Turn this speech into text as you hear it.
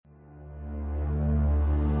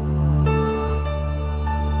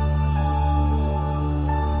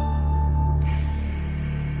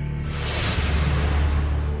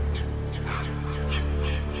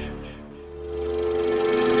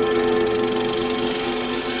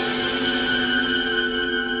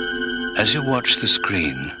As you watch the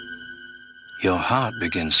screen, your heart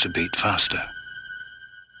begins to beat faster.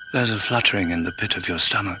 There's a fluttering in the pit of your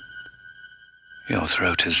stomach. Your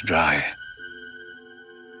throat is dry.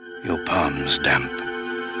 Your palms damp.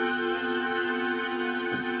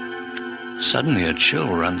 Suddenly a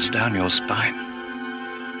chill runs down your spine.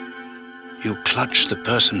 You clutch the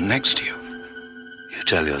person next to you. You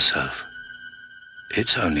tell yourself,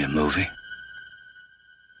 it's only a movie.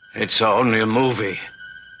 It's only a movie.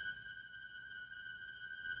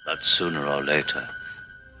 But sooner or later,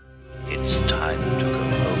 it's time to go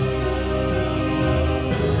home.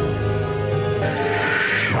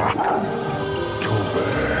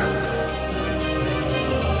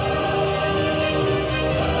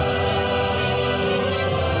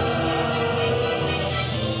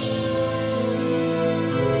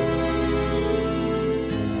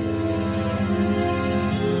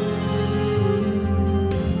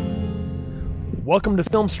 Welcome to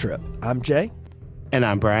Film Strip. I'm Jay. And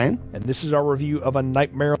I'm Brian. And this is our review of A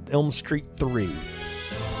Nightmare on Elm Street 3,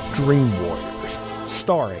 Dream Warriors,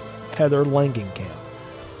 starring Heather Langenkamp,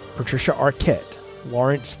 Patricia Arquette,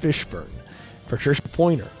 Lawrence Fishburne, Patricia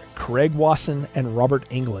Pointer, Craig Wasson, and Robert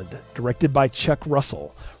Englund. Directed by Chuck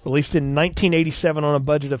Russell. Released in 1987 on a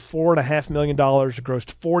budget of $4.5 million,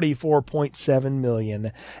 grossed $44.7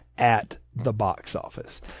 million at the box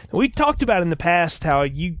office. Now, we talked about in the past how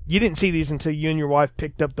you didn't see these until you and your wife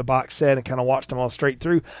picked up the box set and kind of watched them all straight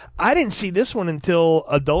through. I didn't see this one until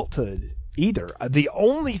adulthood either. The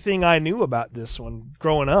only thing I knew about this one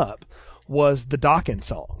growing up was the Dokken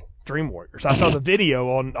song, Dream Warriors. I saw the video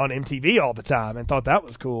on MTV all the time and thought that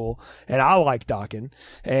was cool, and I liked Dokken,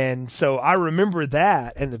 and so I remember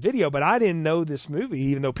that and the video, but I didn't know this movie,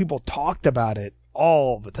 even though people talked about it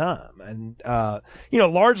all the time, and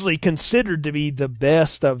largely considered to be the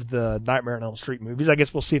best of the Nightmare on Elm Street movies. I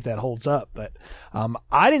guess we'll see if that holds up, but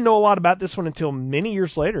I didn't know a lot about this one until many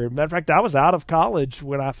years later. Matter of fact, I was out of college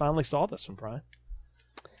when I finally saw this one, Brian.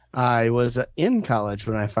 I was in college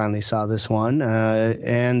when I finally saw this one,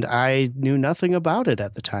 and I knew nothing about it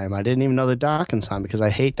at the time. I didn't even know the Dokken song because I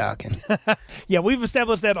hate Dokken. Yeah, we've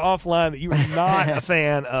established that offline that you are not a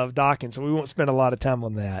fan of Dokken, so we won't spend a lot of time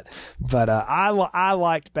on that. But I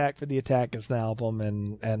liked Back for the Attack as an album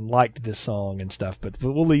and liked this song and stuff, but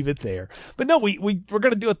we'll leave it there. But no, we're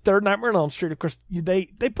going to do a third Nightmare on Elm Street. Of course, they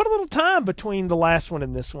put a little time between the last one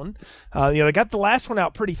and this one. They got the last one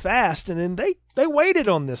out pretty fast, and then they waited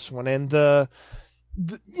on this one, and the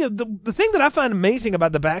thing that I find amazing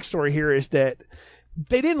about the backstory here is that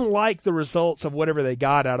they didn't like the results of whatever they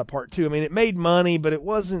got out of part two. I mean, it made money, but it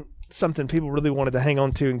wasn't something people really wanted to hang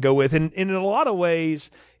on to and go with. And in a lot of ways,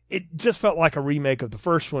 it just felt like a remake of the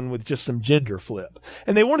first one with just some gender flip.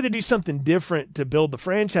 And they wanted to do something different to build the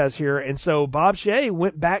franchise here. And so Bob Shaye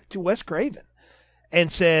went back to Wes Craven and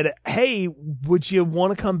said, hey, would you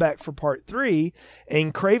want to come back for part 3?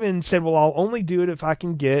 And Craven said, well, I'll only do it if I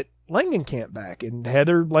can get Langenkamp back. And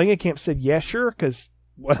Heather Langenkamp said, yeah, sure, because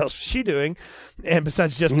what else was she doing? And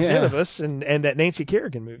besides just the 10 of us and that Nancy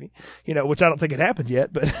Kerrigan movie, which I don't think it happened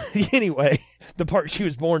yet. But anyway, the part she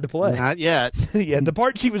was born to play. Not yet. Yeah, the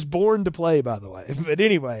part she was born to play, by the way. But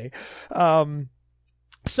anyway,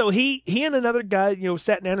 so he and another guy,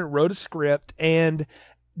 sat down and wrote a script, and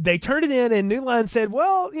they turned it in, and New Line said,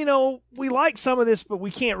 well, we like some of this, but we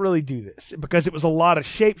can't really do this because it was a lot of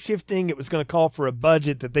shape-shifting. It was going to call for a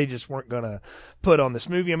budget that they just weren't going to put on this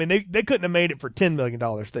movie. I mean, they couldn't have made it for $10 million,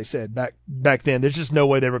 they said back then. There's just no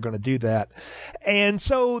way they were going to do that. And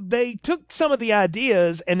so they took some of the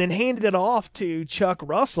ideas and then handed it off to Chuck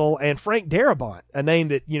Russell and Frank Darabont, a name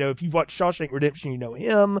that, if you've watched Shawshank Redemption, you know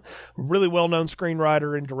him, really well-known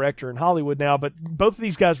screenwriter and director in Hollywood now, but both of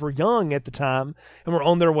these guys were young at the time and were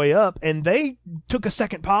on their way up, and they took a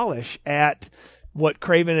second polish at what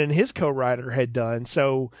Craven and his co-writer had done.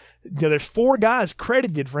 So there's 4 guys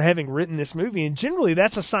credited for having written this movie, and generally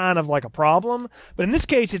that's a sign of like a problem. But in this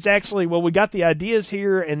case, it's actually, well, we got the ideas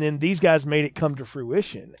here, and then these guys made it come to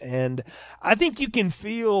fruition. And I think you can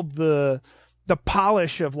feel the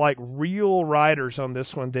polish of like real writers on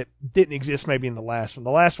this one that didn't exist maybe in the last one. The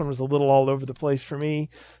last one was a little all over the place for me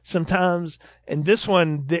sometimes. And this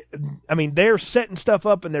one, they're setting stuff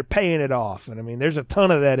up and they're paying it off. And there's a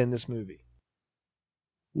ton of that in this movie.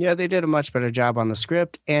 Yeah, they did a much better job on the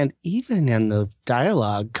script and even in the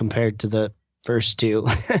dialogue compared to the first 2.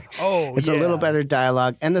 It's a little better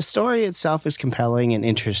dialogue, and the story itself is compelling and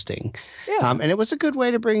interesting. Yeah. And it was a good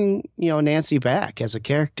way to bring, Nancy back as a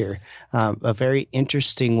character, a very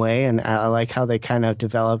interesting way. And I like how they kind of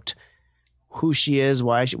developed who she is,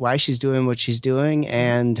 why she's doing what she's doing,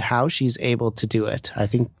 and how she's able to do it. I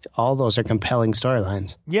think all those are compelling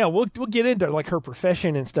storylines. Yeah, we'll get into like her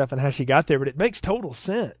profession and stuff and how she got there, but it makes total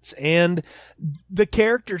sense. And the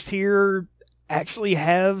characters here actually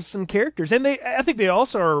have some characters, and I think they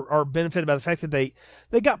also are benefited by the fact that they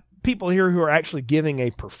got people here who are actually giving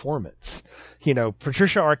a performance. You know,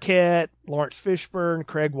 Patricia Arquette, Lawrence Fishburne,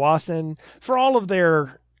 Craig Wasson, for all of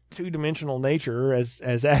their two-dimensional nature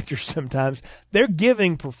as actors sometimes, they're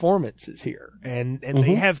giving performances here, and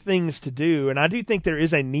they have things to do, and I do think there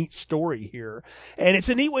is a neat story here, and it's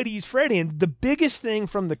a neat way to use Freddy. And the biggest thing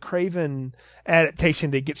from the Craven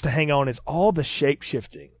adaptation that gets to hang on is all the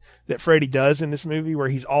shape-shifting that Freddy does in this movie, where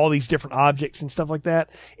he's all these different objects and stuff like that.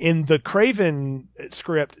 In the Craven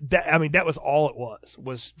script, that was all it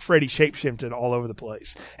was Freddy shape-shifted all over the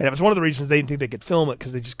place. And it was one of the reasons they didn't think they could film it,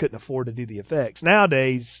 because they just couldn't afford to do the effects.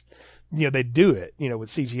 Nowadays, you know, they do it, you know,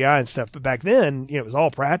 with CGI and stuff. But back then, you know, it was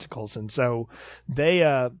all practicals. And so they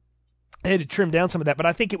had to trim down some of that. But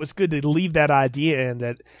I think it was good to leave that idea in,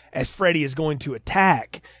 that as Freddy is going to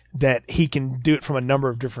attack, that he can do it from a number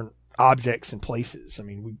of different objects and places. I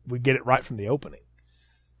mean, we get it right from the opening.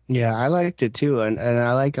 Yeah, I liked it too, and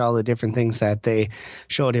I like all the different things that they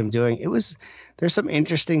showed him doing. There's some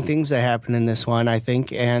interesting things that happened in this one, I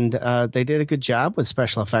think, and they did a good job with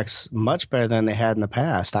special effects, much better than they had in the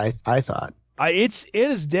past, I thought. It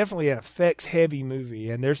is definitely an effects heavy movie,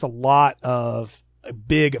 and there's a lot of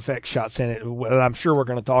big effect shots in it that I'm sure we're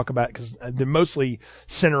going to talk about, because they mostly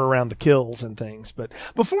center around the kills and things. But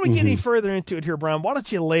before we get any further into it here, Brian, why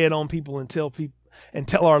don't you lay it on people and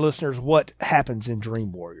tell our listeners what happens in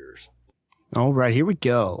Dream Warriors? All right, here we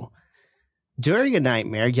go. During a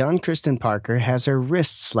nightmare, young Kristen Parker has her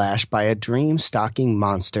wrist slashed by a dream-stalking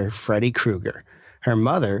monster, Freddy Krueger. Her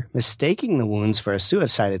mother, mistaking the wounds for a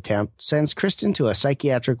suicide attempt, sends Kristen to a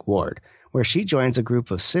psychiatric ward, where she joins a group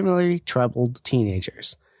of similarly troubled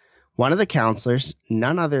teenagers. One of the counselors,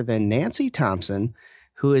 none other than Nancy Thompson,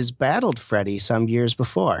 who has battled Freddy some years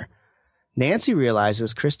before. Nancy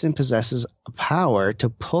realizes Kristen possesses a power to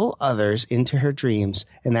pull others into her dreams,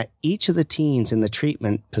 and that each of the teens in the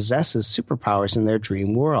treatment possesses superpowers in their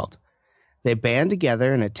dream world. They band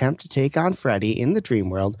together and attempt to take on Freddy in the dream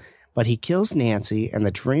world, but he kills Nancy, and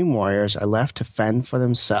the Dream Warriors are left to fend for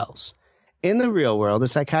themselves. In the real world, the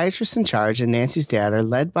psychiatrist in charge and Nancy's dad are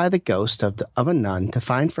led by the ghost of a nun to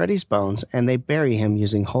find Freddy's bones, and they bury him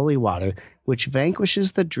using holy water, which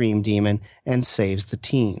vanquishes the dream demon and saves the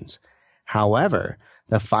teens. However,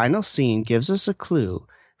 the final scene gives us a clue.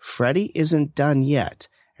 Freddy isn't done yet,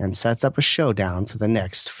 and sets up a showdown for the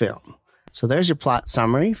next film. So there's your plot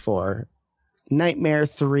summary for Nightmare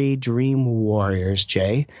 3 Dream Warriors,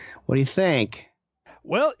 Jay. What do you think?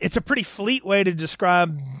 Well, it's a pretty fleet way to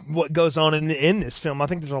describe what goes on in this film. I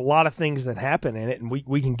think there's a lot of things that happen in it, and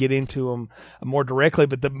we can get into them more directly.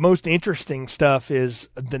 But the most interesting stuff is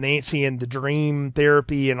the Nancy and the dream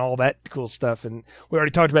therapy and all that cool stuff. And we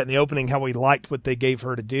already talked about in the opening how we liked what they gave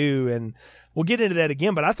her to do, and we'll get into that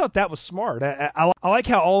again, but I thought that was smart. I like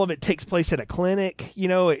how all of it takes place at a clinic. You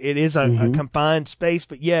know, it is a confined space,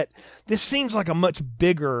 but yet this seems like a much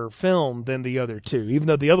bigger film than the other two, even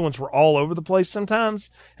though the other ones were all over the place sometimes,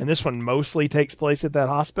 and this one mostly takes place at that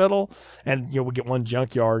hospital, and, you know, we get one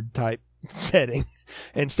junkyard type setting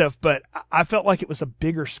and stuff, but I felt like it was a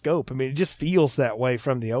bigger scope. I mean, it just feels that way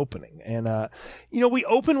from the opening. And, you know, we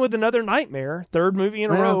open with another nightmare, third movie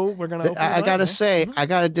in a row. We're going to open I got to say, I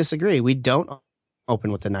got to disagree. We don't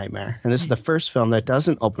open with the nightmare. And this is the first film that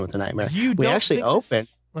doesn't open with the nightmare. We actually open.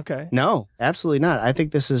 Okay. No, absolutely not. I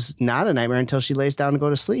think this is not a nightmare until she lays down to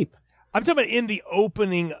go to sleep. I'm talking about in the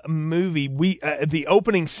opening movie, the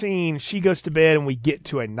opening scene, she goes to bed and we get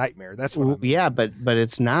to a nightmare. That's what I mean. Yeah, but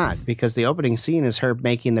it's not, because the opening scene is her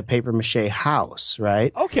making the papier-mâché house,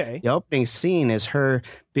 right? Okay. The opening scene is her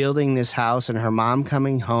building this house and her mom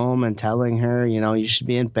coming home and telling her, you know, you should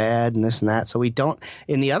be in bed and this and that. So we don't,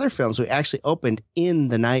 in the other films, we actually opened in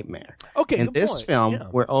the nightmare. Okay, in this film,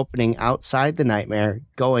 we're opening outside the nightmare,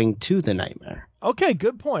 going to the nightmare. Okay,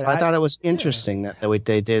 good point. So I thought it was interesting that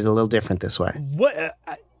they did it a little different this way. What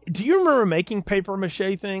do you remember making paper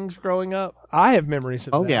mache things growing up? I have memories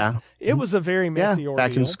of that. Oh, yeah. It was a very messy ordeal.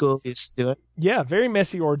 Back in school, we used to do it. Yeah, very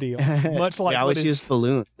messy ordeal. Much like we always used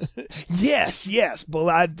balloons. Yes.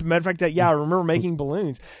 Matter of fact, I remember making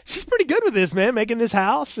balloons. She's pretty good with this, man, making this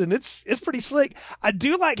house, and it's pretty slick. I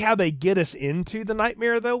do like how they get us into the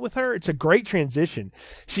nightmare, though, with her. It's a great transition.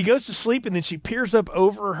 She goes to sleep, and then she peers up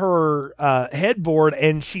over her headboard,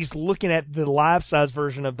 and she's looking at the life-size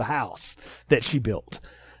version of the house that she built.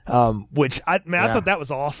 Which I thought that was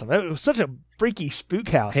awesome. It was such a freaky spook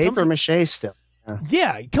house. Paper mache still.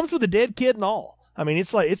 Yeah, it comes with a dead kid and all. I mean,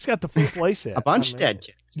 it's like it's got the full play set. A bunch of dead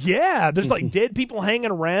kids. Yeah, there's like dead people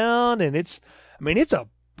hanging around, and it's a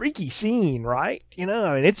freaky scene, right? You know,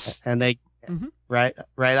 I mean, it's and they right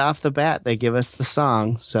off the bat they give us the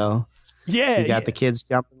song. So yeah, you got the kids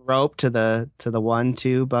jumping rope to the 1,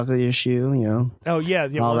 2, buckle your shoe. You know. Oh yeah,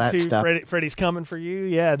 the all 1, that 2, stuff. Freddy's coming for you.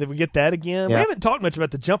 Yeah, did we get that again? Yeah. We haven't talked much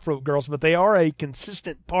about the jump rope girls, but they are a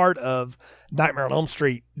consistent part of Nightmare on Elm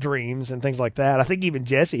Street dreams and things like that. I think even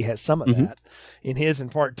Jesse has some of that in his in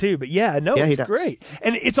part 2. But yeah, no, it's great.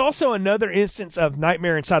 And it's also another instance of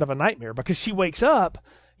nightmare inside of a nightmare, because she wakes up,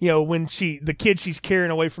 you know, when the kid she's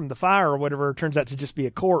carrying away from the fire or whatever turns out to just be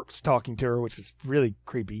a corpse talking to her, which was really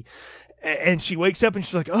creepy. And she wakes up and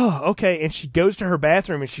she's like, oh, okay. And she goes to her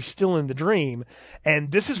bathroom and she's still in the dream.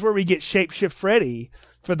 And this is where we get Shapeshift Freddy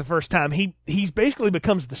for the first time. He's basically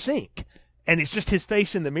becomes the sink. And it's just his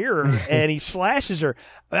face in the mirror, and he slashes her.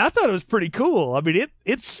 I thought it was pretty cool. I mean,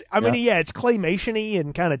 it's claymation-y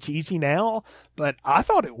and kind of cheesy now, but I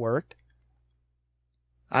thought it worked.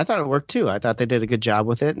 I thought it worked too. I thought they did a good job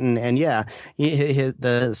with it, and yeah,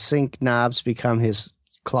 the sink knobs become his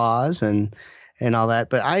claws and all that.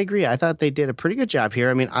 But I agree. I thought they did a pretty good job here.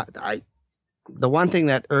 I mean, the one thing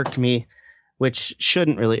that irked me, which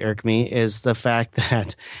shouldn't really irk me, is the fact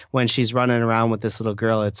that when she's running around with this little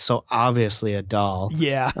girl, it's so obviously a doll.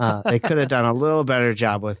 Yeah. They could have done a little better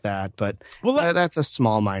job with that, but that's a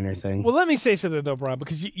small minor thing. Well, let me say something though, Brian,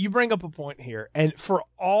 because you bring up a point here. And for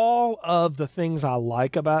all of the things I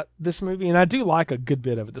like about this movie, and I do like a good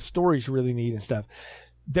bit of it, the story's really neat and stuff,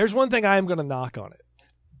 there's one thing I am going to knock on it.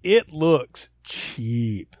 It looks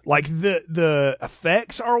cheap. Like the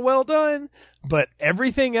effects are well done, but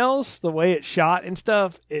everything else, the way it's shot and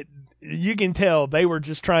stuff, you can tell they were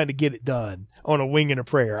just trying to get it done on a wing and a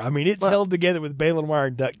prayer. I mean, it's held together with baling wire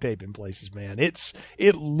and duct tape in places, man.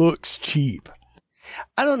 It looks cheap.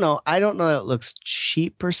 I don't know. I don't know that it looks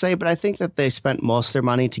cheap per se, but I think that they spent most of their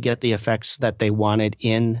money to get the effects that they wanted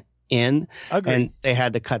in, and they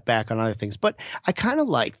had to cut back on other things. But I kind of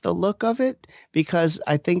like the look of it, because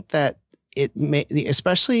I think that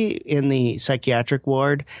especially in the psychiatric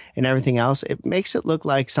ward and everything else, it makes it look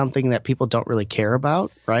like something that people don't really care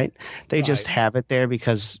about, right? They just have it there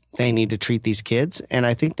because they need to treat these kids. And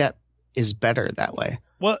I think that is better that way.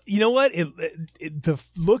 Well, you know what? The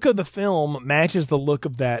look of the film matches the look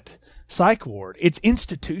of that psych ward. It's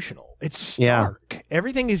institutional. It's stark. Yeah.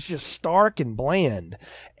 Everything is just stark and bland.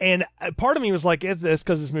 And part of me was like, it's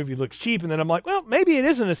because this movie looks cheap. And then I'm like, well, maybe it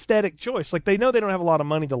is an aesthetic choice. Like, they know they don't have a lot of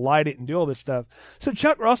money to light it and do all this stuff. So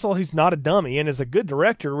Chuck Russell, who's not a dummy and is a good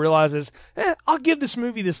director, realizes, I'll give this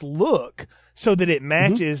movie this look so that it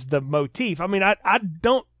matches the motif. I mean, I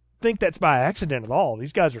don't think that's by accident at all.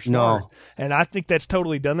 These guys are smart. No. And I think that's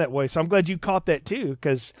totally done that way. So I'm glad you caught that too,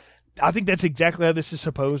 because I think that's exactly how this is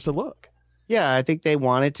supposed to look. Yeah, I think they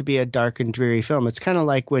want it to be a dark and dreary film. It's kind of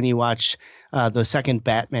like when you watch the second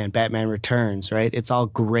Batman Returns, right? It's all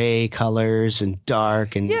gray colors and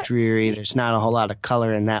dark and dreary. There's not a whole lot of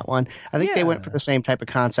color in that one. I think they went for the same type of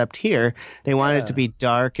concept here. They wanted it to be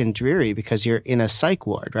dark and dreary because you're in a psych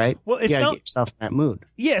ward, right? Well, you gotta get yourself in that mood.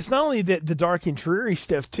 Yeah, it's not only the dark and dreary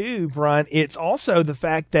stuff too, Brian. It's also the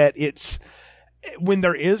fact that it's, when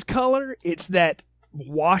there is color, it's that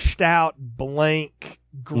washed out blank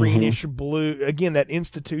greenish blue, again, that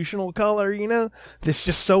institutional color, that's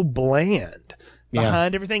just so bland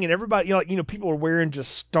behind everything. And everybody, people are wearing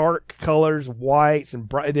just stark colors, whites and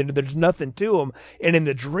bright, and there's nothing to them. And in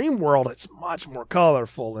the dream world, it's much more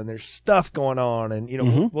colorful and there's stuff going on. And,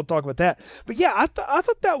 we'll talk about that. But yeah, I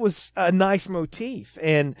thought that was a nice motif.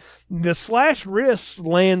 And the slash wrist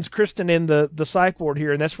lands Kristen in the psych ward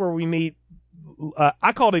here. And that's where we meet,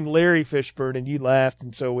 I called him Larry Fishburne, and you laughed,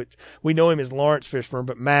 and so we know him as Lawrence Fishburne,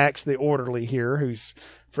 but Max, the orderly here, who's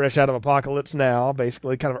fresh out of Apocalypse Now,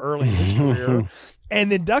 basically kind of early in his career.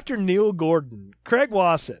 And then Dr. Neil Gordon, Craig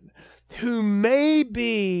Wasson, who may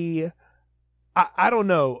be, I don't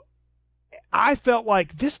know, I felt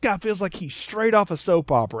like this guy feels like he's straight off a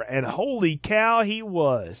soap opera, and holy cow, he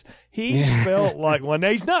was. He felt like one. Now,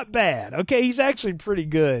 he's not bad, okay? He's actually pretty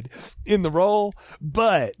good in the role,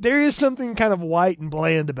 but there is something kind of white and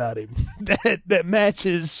bland about him that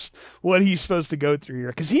matches what he's supposed to go through here,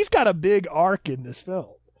 because he's got a big arc in this film.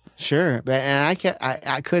 Sure, but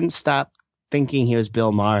I couldn't stop thinking he was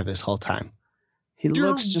Bill Maher this whole time. He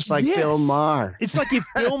looks just like Bill Maher. It's like if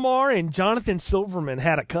Bill Maher and Jonathan Silverman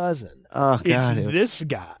had a cousin. Oh, God. It's this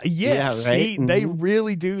guy. Yes. Yeah, right? They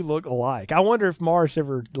really do look alike. I wonder if Mars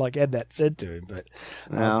ever had that said to him. But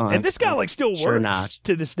and this guy still works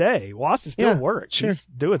to this day. Watson still works. Sure. He's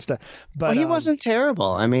doing stuff. But he wasn't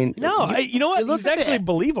terrible. I mean, no, you know what? He's actually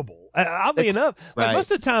believable. Oddly enough. Right.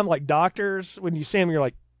 Most of the time, doctors, when you see him, you're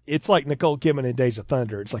like, it's like Nicole Kidman in Days of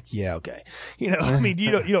Thunder. It's like, yeah, okay. I mean,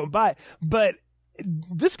 you don't buy it. But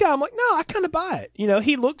this guy, I'm like, no, I kind of buy it.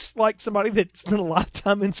 He looks like somebody that spent a lot of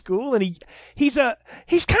time in school, and he's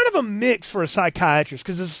kind of a mix for a psychiatrist,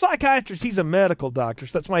 because as a psychiatrist, he's a medical doctor,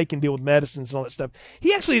 so that's why he can deal with medicines and all that stuff.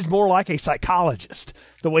 He actually is more like a psychologist,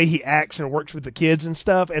 the way he acts and works with the kids and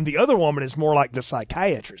stuff, and the other woman is more like the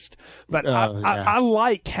psychiatrist. But I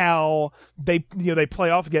like how they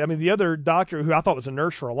play off together. I mean, the other doctor, who I thought was a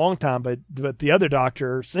nurse for a long time, but the other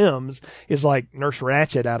doctor, Sims, is like Nurse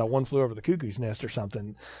Ratched out of One Flew Over the Cuckoo's Nest or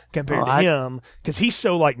something compared to him, because he's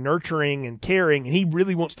so nurturing and caring, and he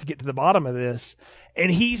really wants to get to the bottom of this,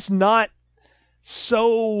 and he's not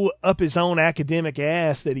so up his own academic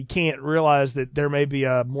ass that he can't realize that there may be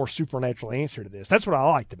a more supernatural answer to this. That's what I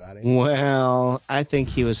liked about him. Well, I think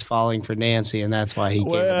he was falling for Nancy, and that's why he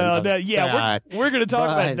gave it we're going to talk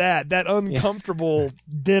about that uncomfortable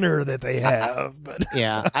dinner that they have. But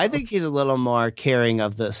yeah, I think he's a little more caring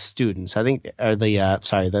of the students. I think, or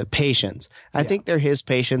the patients. I think they're his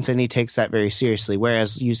patients, and he takes that very seriously.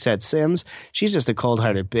 Whereas you said Sims, she's just a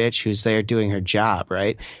cold-hearted bitch who's there doing her job,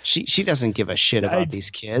 right? She doesn't give a shit about these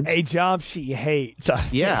kids. A job she hates.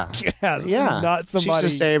 Yeah. Not somebody. She's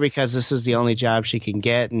just there because this is the only job she can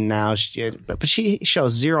get, and now but she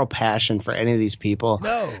shows zero passion for any of these people.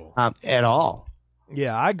 No. At all.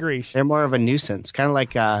 Yeah, I agree. They're more of a nuisance, kind of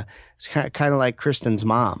like Kristen's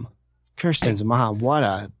mom. Kirsten's mom, what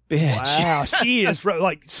a bitch. Wow, she is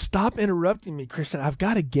stop interrupting me, Kristen. I've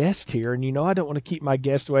got a guest here, and I don't want to keep my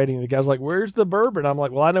guest waiting. The guy's like, where's the bourbon? I'm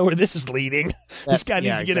like, well, I know where this is leading. This guy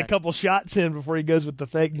needs to get a couple shots in before he goes with the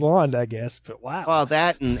fake blonde, I guess. But wow. Well,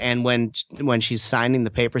 that and when she's signing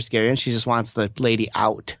the papers to get in, she just wants the lady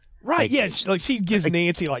out. Right, yeah. She gives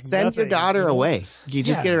Nancy send nothing, your daughter away. You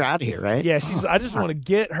just get her out of here, right? Yeah, I just want to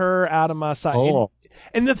get her out of my sight. Oh.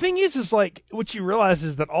 And the thing is what you realize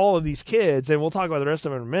is that all of these kids, and we'll talk about the rest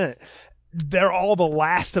of them in a minute, they're all the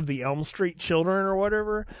last of the Elm Street children or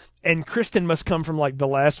whatever. And Kristen must come from the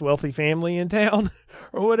last wealthy family in town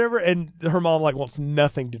or whatever. And her mom wants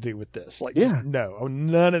nothing to do with this. Just, no,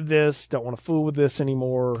 none of this. Don't want to fool with this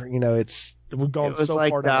anymore. We've gone so far. It was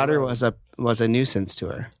like daughter was a nuisance to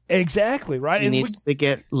her. Exactly, right? She needs to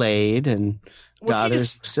get laid, and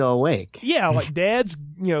daughter's still awake. Yeah, dad's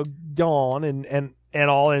gone and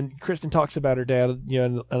all, and Kristen talks about her dad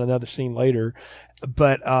in another scene later,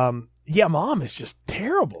 but mom is just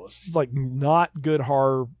terrible. She's not good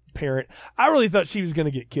horror parent. I really thought she was going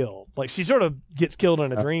to get killed. She sort of gets killed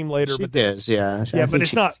in a dream later. She does, yeah. But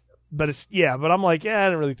it's not. But it's but I'm I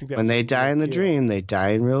didn't really think that. When they die in the dream, they die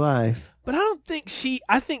in real life. But I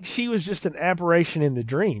think she was just an aberration in the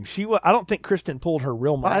dream. I don't think Kristen pulled her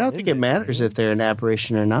real mom. Well, I don't think it matters if they're an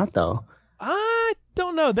aberration or not, though. I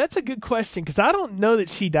don't know. That's a good question, because I don't know that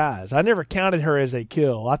she dies. I never counted her as a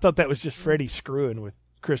kill. I thought that was just Freddie screwing with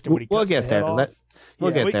Kristen when he We'll get there.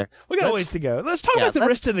 We'll get there. We got a ways to go. Let's talk about the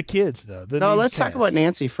rest of the kids, though. Let's talk about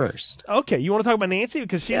Nancy first. Okay, you want to talk about Nancy?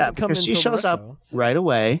 Because she hasn't come in. She shows up right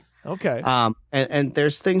away. Okay. And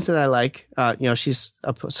there's things that I like. She's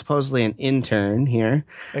supposedly an intern here.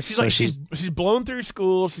 And she's blown through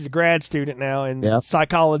school. She's a grad student now in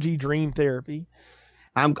psychology, dream therapy.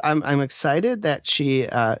 I'm excited that she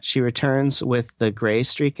returns with the gray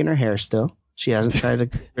streak in her hair still. She hasn't tried to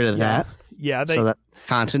get rid of that. Yeah, so that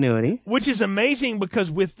continuity. Which is amazing, because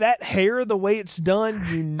with that hair, the way it's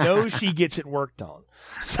done, she gets it worked on.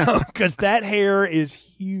 So, because that hair is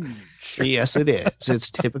huge. Yes, it is. It's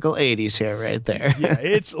typical 80s hair right there. Yeah,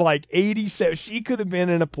 it's 87. She could have been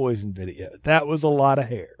in a Poison video. That was a lot of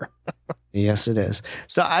hair. Yes, it is.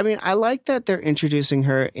 So, I mean, I like that they're introducing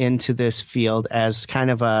her into this field as kind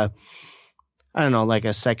of a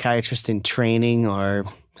psychiatrist in training, or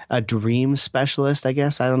a dream specialist, I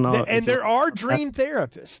guess. I don't know. And there are dream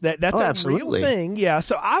therapists. That's a absolutely real thing. Yeah.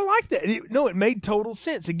 So I like that. It made total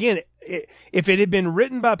sense. Again, if it had been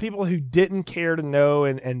written by people who didn't care to know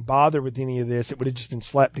and bother with any of this, it would have just been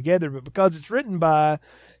slapped together. But because it's written by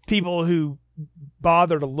people who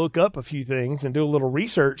bother to look up a few things and do a little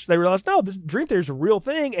research, they realize, no, this dream theory is a real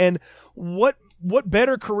thing. And what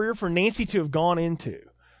better career for Nancy to have gone into?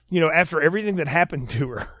 After everything that happened to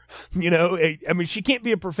her, I mean, she can't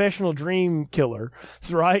be a professional dream killer,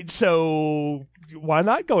 right? So why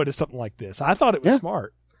not go into something like this? I thought it was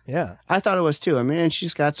smart. Yeah. I thought it was too. I mean, and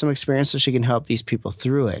she's got some experience so she can help these people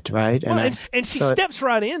through it, right? Well, and she steps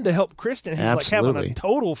right in to help Kristen, who's like having a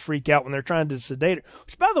total freak out when they're trying to sedate her.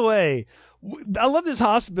 Which, by the way, I love this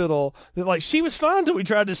hospital that, like, she was fine until we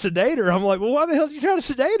tried to sedate her. I'm like, well, why the hell did you try to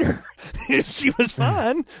sedate her? She was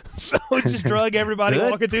fine. So just drug everybody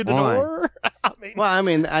walking through the door. I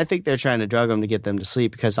mean, I think they're trying to drug them to get them to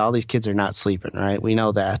sleep because all these kids are not sleeping, right? We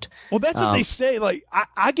know that. Well, that's what they say. Like,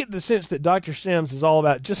 I get the sense that Dr. Sims is all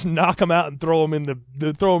about just knock them out and throw them in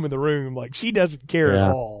the room. Like, she doesn't care at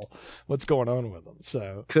all what's going on with them.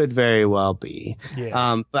 So could very well be.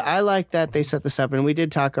 Yeah. But I like that they set this up, and we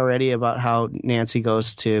did talk already about how Nancy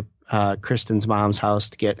goes to Kristen's mom's house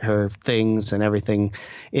to get her things and everything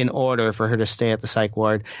in order for her to stay at the psych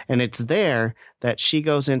ward. And it's there that she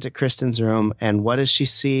goes into Kristen's room, and what does she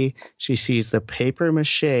see? She sees the paper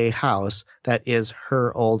mache house that is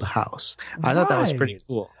her old house. I thought that was pretty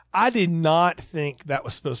cool. I did not think that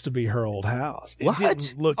was supposed to be her old house. It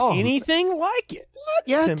didn't look anything like it. What?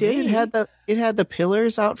 Yeah, it did. It had the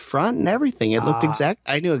pillars out front and everything. It looked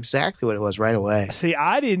I knew exactly what it was right away. See,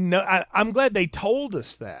 I didn't know. I'm glad they told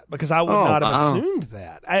us that because I would not have assumed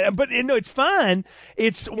that. But it's fine.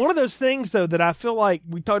 It's one of those things, though, that I feel like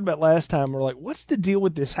we talked about last time. We're like, what's the deal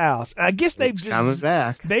with this house? And I guess they've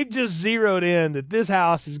just zeroed in that this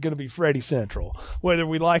house is going to be Freddy Central, whether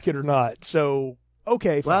we like it or not. So.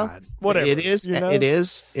 Okay, fine. Whatever. It is. You know? It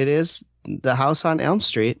is the house on Elm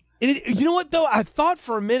Street. You know what though? I thought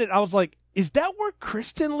for a minute I was like, "Is that where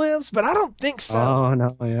Kristen lives?" But I don't think so. Oh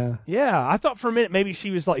no, yeah. Yeah, I thought for a minute maybe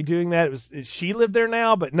she was like doing that. She lived there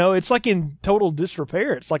now, but no, it's like in total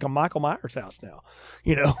disrepair. It's like a Michael Myers house now.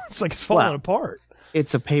 You know, it's like it's falling apart.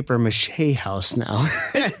 It's a paper mache house now.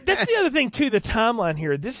 That's the other thing, too, the timeline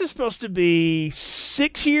here. This is supposed to be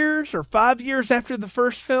 6 years or 5 years after the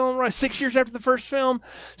first film, right? 6 years after the first film.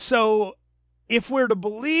 So if we're to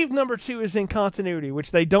believe number 2 is in continuity,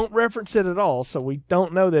 which they don't reference it at all, so we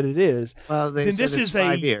don't know that it is. Well, then this is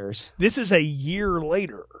 5 years. This is a year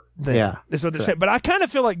later. That's what they're saying. But I kind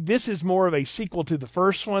of feel like this is more of a sequel to the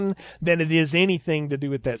first one than it is anything to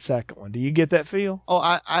do with that second one. Do you get that feel? Oh,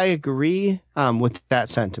 I agree with that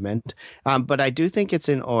sentiment. But I do think it's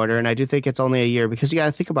in order, and I do think it's only a year because you got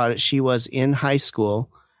to think about it. She was in high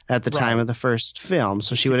school at the time of the first film,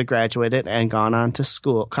 so she would have graduated and gone on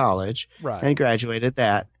to college, and graduated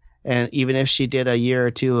that. And even if she did a year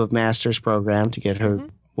or two of master's program to get her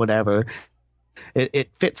whatever,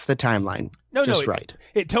 it fits the timeline. Right.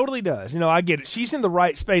 It totally does. You know, I get it. She's in the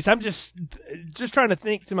right space. I'm just trying to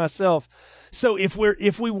think to myself. So if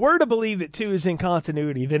we were to believe that 2 is in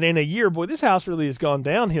continuity, then in a year, boy, this house really has gone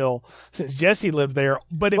downhill since Jesse lived there.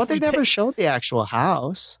 But they never showed the actual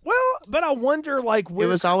house. Well, but I wonder, like, where it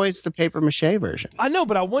was always the paper mache version. I know,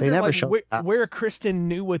 but I wonder, like, where Kristen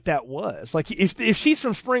knew what that was. Like, if she's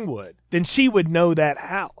from Springwood, then she would know that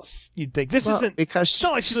house. You'd think this isn't because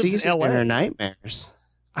she sees it in her nightmares.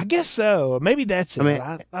 I guess so. Maybe that's it.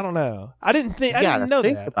 I don't know. I didn't know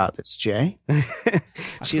think about this, Jay.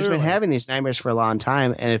 She's been having these nightmares for a long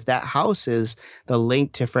time, and if that house is the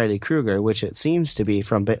link to Freddy Krueger, which it seems to be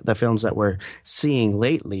from the films that we're seeing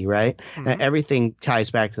lately, right? Everything ties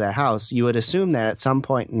back to that house. You would assume that at some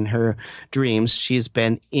point in her dreams, she's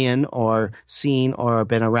been in or seen or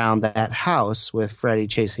been around that house with Freddy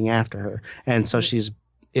chasing after her, and so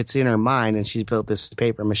it's in her mind, and she's built this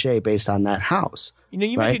paper mache based on that house. You know,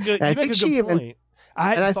 you make a good point. I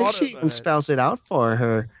think she even spells it out for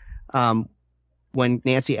her when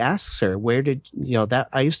Nancy asks her, "Where did that?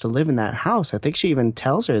 I used to live in that house." I think she even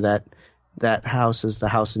tells her that house is the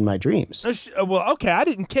house in my dreams. Well, okay, I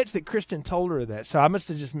didn't catch that Kristen told her that, so I must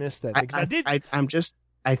have just missed that.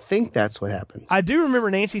 I think that's what happened. I do remember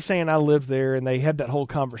Nancy saying I lived there, and they had that whole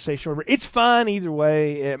conversation. It's fine either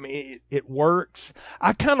way. I mean, it works.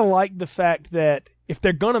 I kind of like the fact that if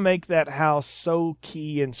they're going to make that house so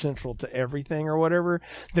key and central to everything or whatever,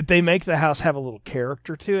 that they make the house have a little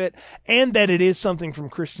character to it, and that it is something from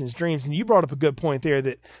Kristen's dreams. And you brought up a good point there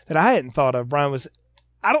that I hadn't thought of, Brian, was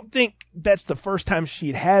I don't think that's the first time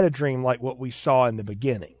she'd had a dream like what we saw in the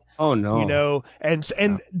beginning. Oh no! You know, and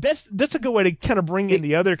that's a good way to kind of bring in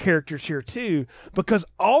the other characters here too, because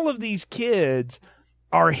all of these kids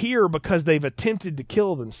are here because they've attempted to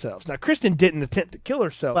kill themselves. Now, Kristen didn't attempt to kill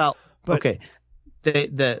herself. Well, okay,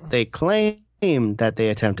 they claim that they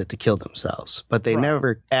attempted to kill themselves, but they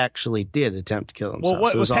never actually did attempt to kill themselves.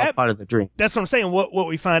 Well, it was all part of the dream. That's what I'm saying. What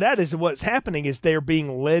we find out is that what's happening is they're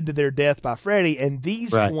being led to their death by Freddy, and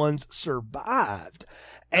these ones survived.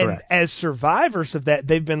 And as survivors of that,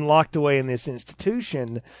 they've been locked away in this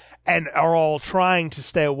institution and are all trying to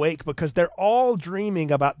stay awake because they're all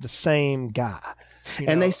dreaming about the same guy.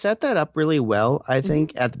 And they set that up really well, I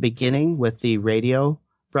think, at the beginning with the radio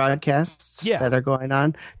broadcasts that are going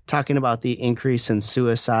on, talking about the increase in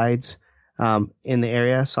suicides in the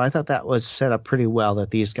area. So I thought that was set up pretty well,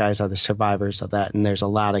 that these guys are the survivors of that, and there's a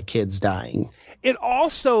lot of kids dying. It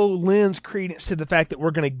also lends credence to the fact that we're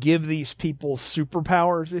going to give these people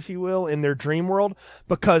superpowers, if you will, in their dream world,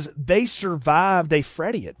 because they survived a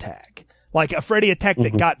Freddy attack. Like a Freddy attack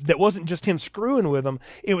that wasn't just him screwing with them.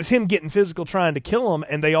 It was him getting physical, trying to kill them,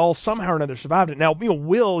 and they all somehow or another survived it. Now,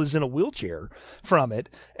 Will is in a wheelchair from it,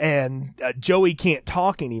 and Joey can't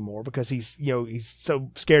talk anymore because he's so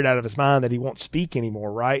scared out of his mind that he won't speak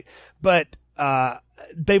anymore, right? But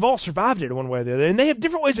they've all survived it one way or the other, and they have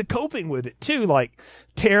different ways of coping with it too. Like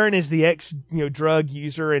Taryn is the drug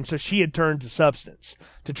user, and so she had turned to substance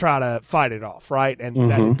to try to fight it off, right? And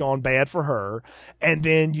that had gone bad for her. And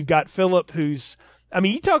then you've got Philip, who's, I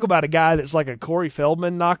mean, you talk about a guy that's like a Corey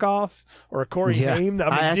Feldman knockoff or a Corey Haim.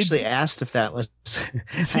 I actually asked if that was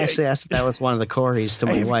one of the Coreys to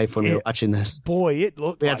my wife when we were watching this. Boy, it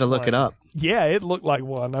looked. We had to look it up. Yeah, it looked like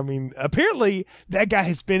one. I mean, apparently that guy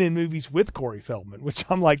has been in movies with Corey Feldman, which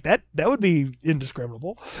I'm like, that would be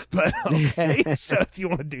indiscriminable. But okay, so if you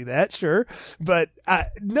want to do that, sure. But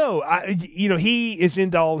he is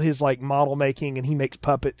into all his like model making, and he makes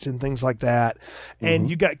puppets and things like that. And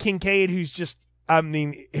you got Kincaid, who's just,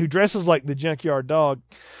 who dresses like the Junkyard Dog,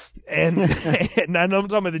 and I know I'm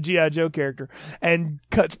talking about the G.I. Joe character, and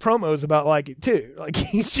cuts promos about like it too. Like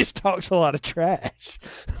he just talks a lot of trash.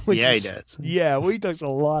 He does. Yeah, well, he talks a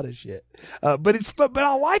lot of shit. But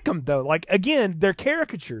I like them though. Like again, they're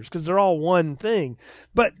caricatures because they're all one thing,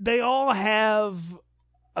 but they all have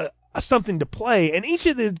something to play, and each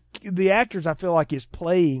of the actors I feel like is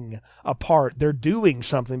playing a part. They're doing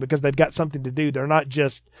something because they've got something to do. They're not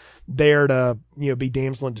just there to be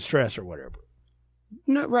damsel in distress or whatever.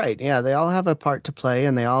 No, right? Yeah, they all have a part to play,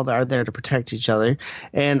 and they all are there to protect each other.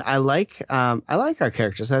 And I like our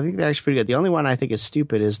characters. I think they're actually pretty good. The only one I think is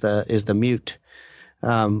stupid is the mute,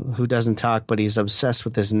 who doesn't talk, but he's obsessed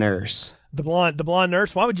with his nurse. The blonde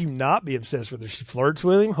nurse. Why would you not be obsessed with her? She flirts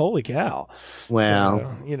with him. Holy cow! Well,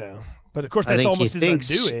 so, but of course that's almost his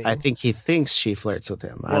undoing. I think he thinks she flirts with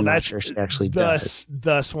him. Well, I'm not sure she actually does.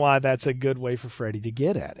 Thus, why that's a good way for Freddy to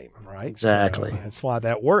get at him, right? Exactly. So that's why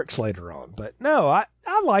that works later on. But no, I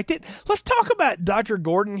liked it. Let's talk about Dr.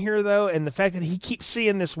 Gordon here, though, and the fact that he keeps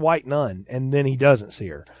seeing this white nun, and then he doesn't see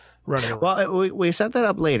her running around. Well, we set that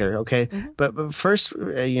up later, okay? But first,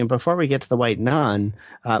 before we get to the white nun,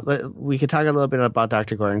 we could talk a little bit about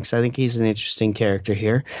Dr. Gordon, because I think he's an interesting character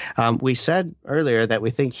here. We said earlier that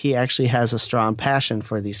we think he actually has a strong passion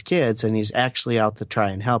for these kids, and he's actually out to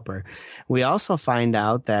try and help her. We also find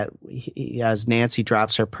out that as Nancy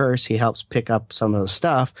drops her purse, he helps pick up some of the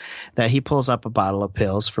stuff, that he pulls up a bottle of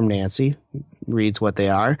pills from Nancy, reads what they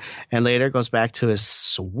are, and later goes back to his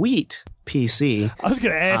sweet PC. I was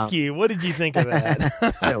going to ask you, what did you think of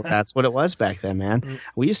that? That's what it was back then, man.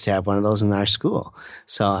 We used to have one of those in our school.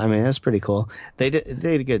 So, I mean, that's pretty cool. They did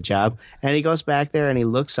a good job. And he goes back there and he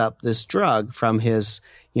looks up this drug from his,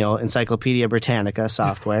 Encyclopedia Britannica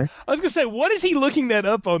software. I was going to say, what is he looking that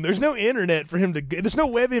up on? There's no internet for him there's no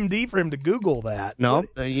WebMD for him to Google that. No,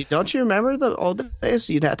 don't you remember the old days?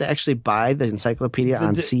 You'd have to actually buy the encyclopedia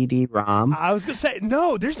on CD-ROM. I was going to say,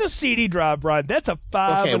 no, there's no CD drive, Brian. That's a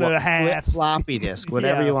 5.5. Floppy disk,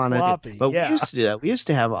 whatever you want to do. But we used to do that. We used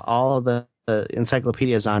to have all of the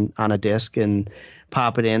encyclopedias on a disk and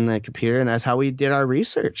pop it in the computer, and that's how we did our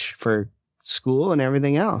research for school and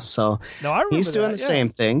everything else. So he's doing the same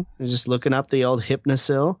thing. He's just looking up the old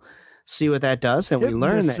Hypnosil, see what that does, and we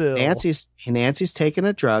learn that Nancy's taking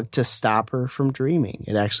a drug to stop her from dreaming.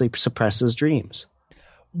 It actually suppresses dreams.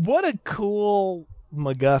 What a cool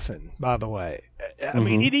MacGuffin, by the way. I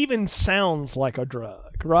mean, it even sounds like a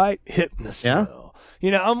drug, right? Hypnosil.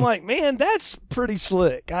 Yeah. I'm like, man, that's pretty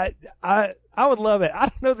slick. I would love it. I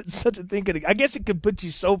don't know that such a thing could. I guess it could put you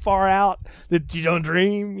so far out that you don't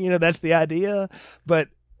dream. That's the idea. But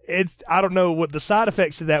I don't know what the side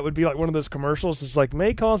effects of that would be. Like one of those commercials. It's like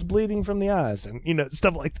may cause bleeding from the eyes and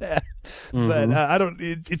stuff like that. But I don't.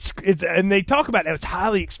 It's and they talk about it. It's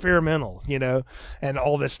highly experimental, and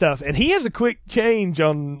all this stuff. And he has a quick change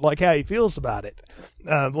on like how he feels about it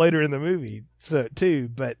later in the movie. Too,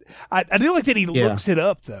 but I do like that he looks it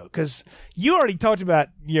up though, because you already talked about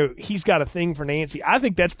he's got a thing for Nancy. I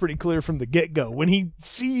think that's pretty clear from the get-go when he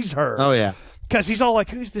sees her. Oh yeah, because he's all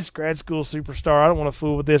like, "Who's this grad school superstar? I don't want to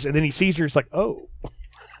fool with this." And then he sees her, it's like, "Oh,"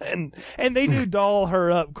 and they do doll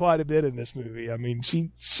her up quite a bit in this movie. I mean,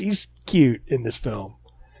 she's cute in this film.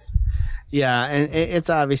 Yeah, and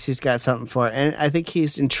it's obvious he's got something for her, and I think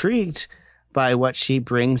he's intrigued by what she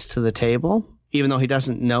brings to the table. even though he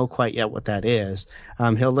doesn't know quite yet what that is.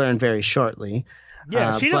 He'll learn very shortly.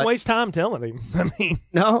 Yeah, she didn't waste time telling him. I mean,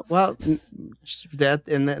 no, well,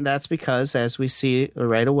 that's because, as we see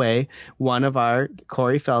right away, one of our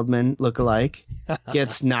Corey Feldman lookalike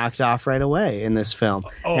gets knocked off right away in this film,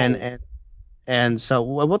 and so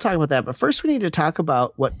we'll talk about that. But first, we need to talk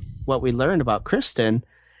about what we learned about Kristen,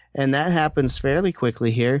 and that happens fairly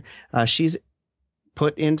quickly here. She's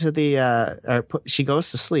put into she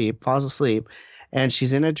goes to sleep, falls asleep, and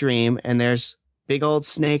she's in a dream, and there's big old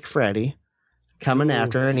snake Freddy coming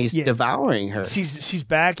after her, and he's devouring her. She's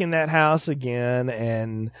back in that house again,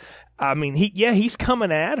 and I mean, he's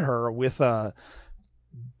coming at her with a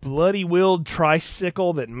bloody wheeled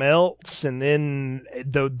tricycle that melts, and then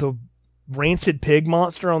the rancid pig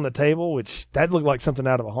monster on the table, which that looked like something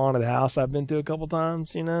out of a haunted house I've been to a couple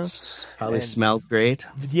times, you know. Probably smelled great.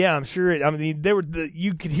 Yeah, I'm sure. I mean,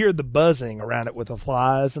 you could hear the buzzing around it with the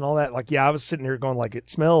flies and all that. Like, yeah, I was sitting here going like, it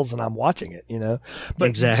smells, and I'm watching it, you know. But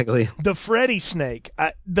exactly. The Freddy snake.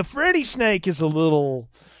 The Freddy snake is a little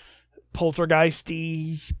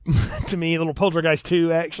poltergeisty to me, a little Poltergeist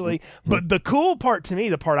 2 actually. But the cool part to me,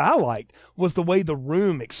 the part I liked, was the way the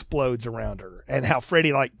room explodes around her and how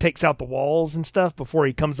Freddy like takes out the walls and stuff before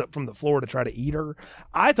he comes up from the floor to try to eat her.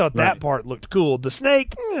 I thought that part looked cool. The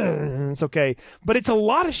snake, it's okay, but it's a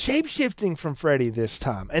lot of shape shifting from Freddy this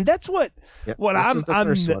time, and that's what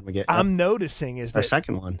I'm noticing is our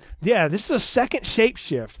second one. Yeah, this is a second shape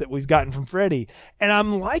shift that we've gotten from Freddy, and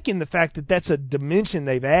I'm liking the fact that that's a dimension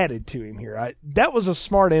they've added to him here. That was a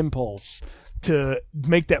smart impulse to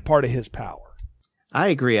make that part of his power. I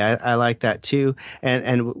agree. I like that too.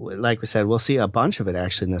 And like we said, we'll see a bunch of it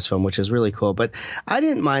actually in this film, which is really cool. But I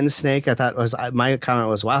didn't mind the snake. I thought my comment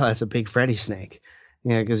was, wow, that's a big Freddy snake.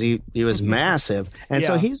 Yeah, because he was massive. And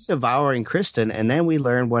so he's devouring Kristen, and then we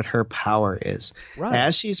learn what her power is. Right.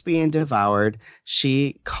 As she's being devoured,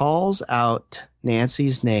 she calls out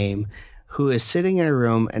Nancy's name, who is sitting in her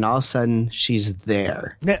room, and all of a sudden she's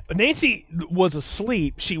there. Now, Nancy was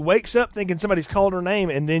asleep. She wakes up thinking somebody's called her name,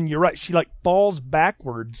 and then you're right, she like falls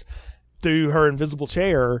backwards through her invisible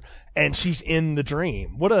chair, and she's in the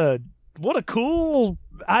dream. What a cool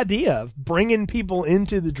idea of bringing people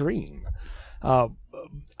into the dream.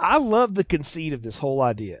 I love the conceit of this whole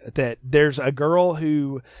idea that there's a girl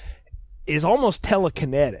who is almost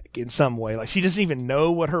telekinetic in some way. Like she doesn't even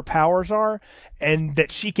know what her powers are, and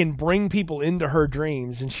that she can bring people into her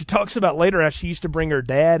dreams. And she talks about later how she used to bring her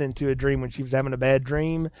dad into a dream when she was having a bad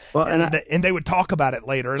dream. Well, and they would talk about it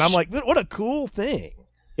later. And I'm like, what a cool thing.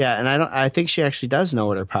 Yeah. And I think she actually does know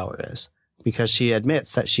what her power is, because she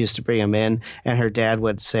admits that she used to bring him in, and her dad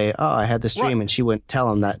would say, oh, I had this dream. And she wouldn't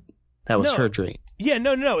tell him that was her dream. Yeah,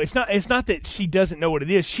 no. It's not that she doesn't know what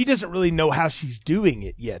it is. She doesn't really know how she's doing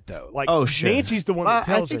it yet, though. Like, sure. Nancy's the one that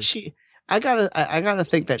tells her. I gotta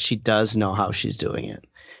think that she does know how she's doing it.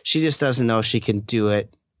 She just doesn't know she can do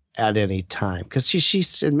it at any time, because she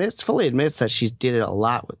fully admits that she did it a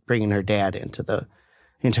lot with bringing her dad into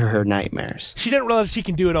her nightmares. She didn't realize she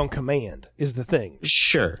can do it on command, is the thing.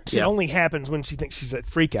 Sure. It only happens when she thinks she's at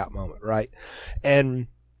freak out moment, right? And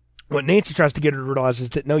what Nancy tries to get her to realize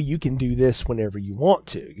is that, no, you can do this whenever you want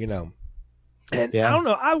to, you know. And I don't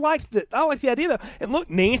know. I like the idea, though. And look,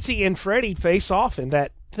 Nancy and Freddy face off in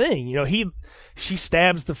that thing. You know, she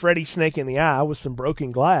stabs the Freddy snake in the eye with some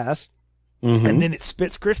broken glass. Mm-hmm. And then it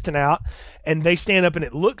spits Kristen out, and they stand up and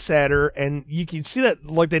it looks at her, and you can see that,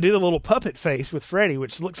 like, they do the little puppet face with Freddy,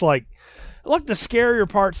 which looks like the scarier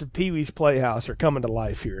parts of Pee-wee's Playhouse are coming to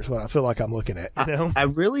life here, is what I feel like I'm looking at. You know? I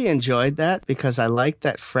really enjoyed that, because I liked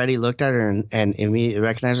that Freddy looked at her and immediately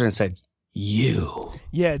recognized her and said, "You."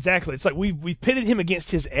 Yeah, exactly. It's like we've pitted him against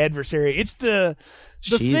his adversary. It's the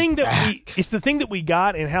thing that we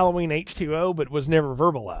got in Halloween H2O, but was never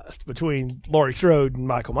verbalized between Laurie Strode and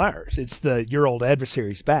Michael Myers. It's your old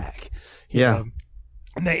adversary's back. You know?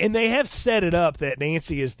 And they have set it up that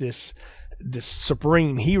Nancy is this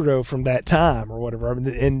supreme hero from that time or whatever. I mean,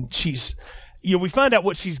 and she's, you know, we find out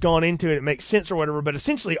what she's gone into and it makes sense or whatever, but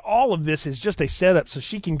essentially all of this is just a setup so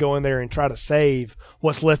she can go in there and try to save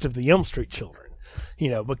what's left of the Elm Street children, you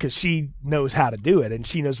know, because she knows how to do it, and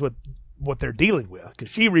she knows what they're dealing with, because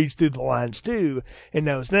she reads through the lines too and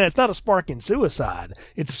knows, it's not a spark in suicide,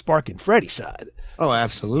 it's a spark in Freddy's side. Oh,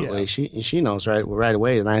 absolutely. Yeah. She knows right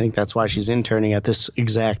away, and I think that's why she's interning at this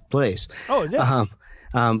exact place. Oh, yeah.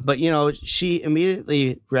 But, you know, she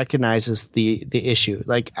immediately recognizes the issue.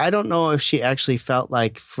 Like, I don't know if she actually felt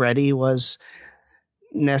like Freddy was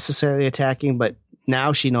necessarily attacking, but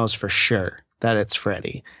now she knows for sure that it's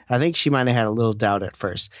Freddy. I think she might have had a little doubt at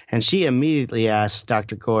first. And she immediately asked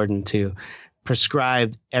Dr. Gordon to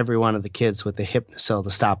prescribe every one of the kids with the Hypnocil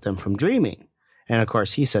to stop them from dreaming. And of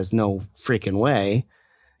course, he says, no freaking way.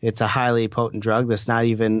 It's a highly potent drug that's not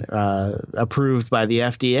even approved by the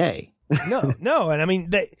FDA. No. And I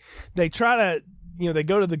mean, they try to, they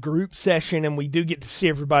go to the group session, and we do get to see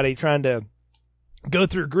everybody trying to go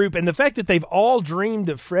through a group. And the fact that they've all dreamed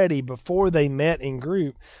of Freddy before they met in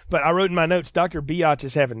group. But I wrote in my notes, Dr. Biatch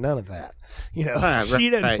is having none of that. She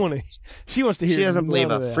doesn't want to. She wants to hear. She doesn't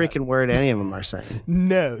believe a that. Freaking word any of them are saying.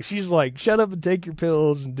 No, she's like, shut up and take your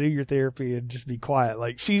pills and do your therapy and just be quiet.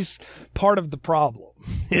 Like, she's part of the problem.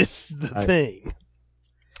 Is the thing.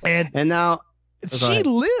 And now she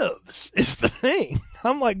lives. Is the thing.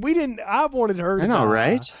 I'm like, I wanted her to die.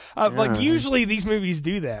 Right? Like, usually these movies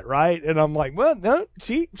do that, right? And I'm like, well, no,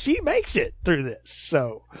 she makes it through this.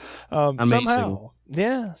 So, somehow.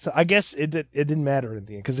 Yeah. So I guess it didn't matter in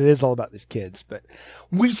the end, because it is all about these kids. But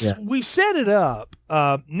we set it up.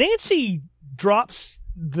 Nancy drops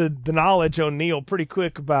the knowledge on Neil pretty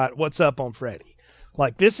quick about what's up on Freddy.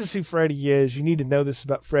 Like, this is who Freddy is. You need to know this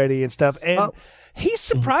about Freddy and stuff. And he's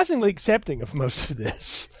surprisingly accepting of most of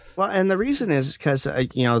this. Well, and the reason is because,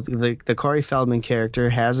 the Corey Feldman character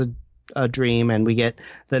has a dream, and we get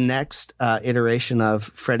the next iteration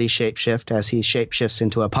of Freddy shapeshift as he shapeshifts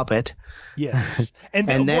into a puppet. Yes. And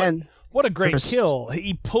then what a great kill.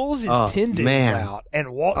 He pulls his tendons out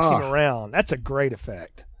and walks him around. That's a great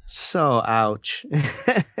effect. So, ouch.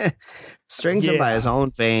 Strings him by his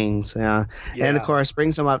own veins. Yeah. And, of course,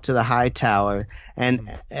 brings him up to the high tower.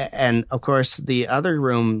 And of course, the other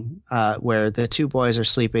room where the two boys are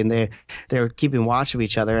sleeping, they're keeping watch of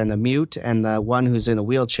each other. And the mute and the one who's in a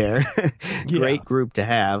wheelchair, great group to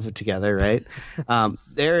have together, right?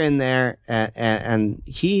 They're in there, and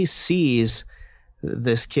he sees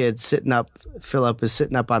this kid sitting up. Philip is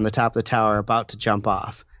sitting up on the top of the tower about to jump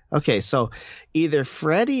off. Okay, so either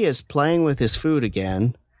Freddy is playing with his food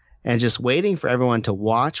again and just waiting for everyone to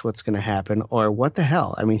watch what's going to happen, or what the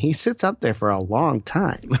hell? I mean, he sits up there for a long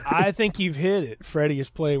time. I think you've hit it. Freddy is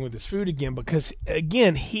playing with his food again because,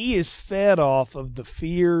 again, he is fed off of the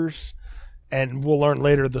fears, and we'll learn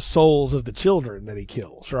later, the souls of the children that he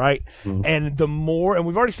kills, right? Mm-hmm. And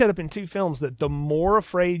we've already set up in 2 films that the more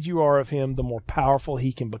afraid you are of him, the more powerful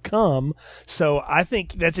he can become. So I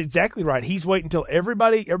think that's exactly right. He's waiting until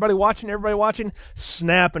everybody watching,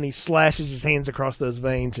 snap, and he slashes his hands across those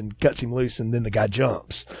veins and cuts him loose, and then the guy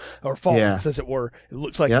jumps, or falls, as it were. It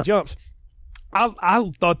looks like he jumps.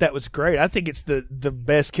 I thought that was great. I think it's the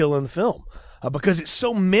best kill in the film. Because it's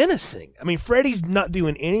so menacing. I mean, Freddy's not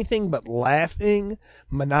doing anything but laughing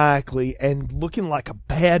maniacally and looking like a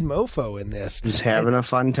bad mofo in this. He's having a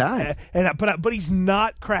fun time. But he's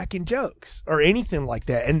not cracking jokes or anything like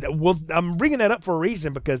that. And I'm bringing that up for a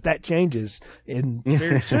reason, because that changes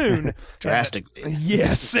very soon. Drastically.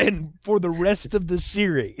 Yes, and for the rest of the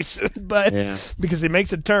series. But because it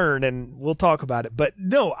makes a turn, and we'll talk about it. But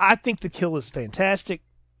no, I think the kill is fantastic.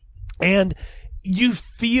 And you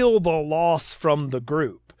feel the loss from the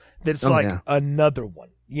group. That's another one,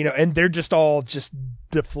 and they're just all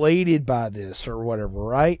deflated by this or whatever,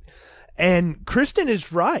 right? And Kristen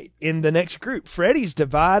is right. In the next group, Freddy's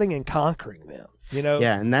dividing and conquering them,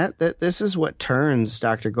 Yeah, and that this is what turns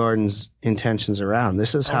Dr. Gordon's intentions around.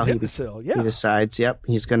 This is how he decides,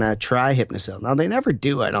 he's going to try Hypnocil. Now, they never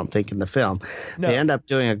do, I don't think, in the film. No. They end up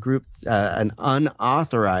doing a group, an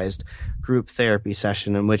unauthorized group therapy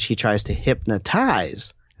session in which he tries to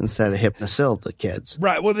hypnotize instead of Hypnocil the kids.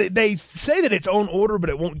 Right. Well, they say that it's on order, but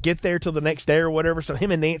it won't get there till the next day or whatever. So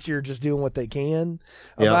him and Nancy are just doing what they can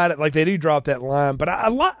about it. Like, they do drop that line. But I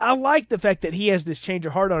like the fact that he has this change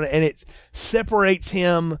of heart on it, and it separates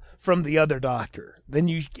him from the other doctor. The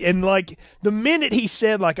minute he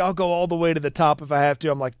said, like, I'll go all the way to the top if I have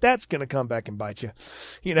to, I'm like, that's going to come back and bite you,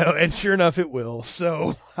 and sure enough, it will.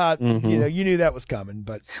 So, you knew that was coming,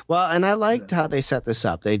 but. Well, and I liked how they set this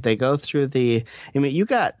up. They go through you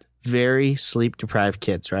got very sleep deprived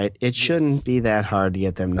kids, right? It shouldn't be that hard to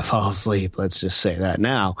get them to fall asleep. Let's just say that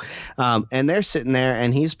now. And they're sitting there,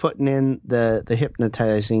 and he's putting in the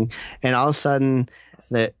hypnotizing, and all of a sudden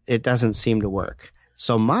that it doesn't seem to work.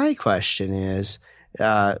 So my question is,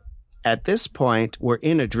 at this point, we're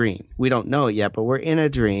in a dream. We don't know it yet, but we're in a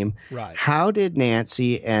dream. Right. How did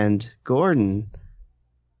Nancy and Gordon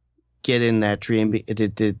get in that dream?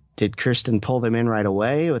 Did Kristen pull them in right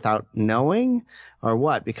away without knowing, or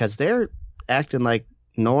what? Because they're acting like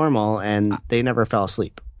normal, and they never fell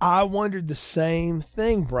asleep. I wondered the same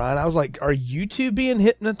thing, Brian. I was like, are you two being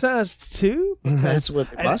hypnotized too? That's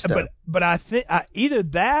what it must have. But I think either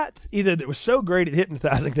it was so great at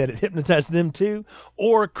hypnotizing that it hypnotized them too,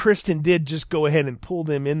 or Kristen did just go ahead and pull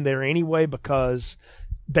them in there anyway because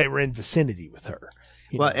they were in vicinity with her.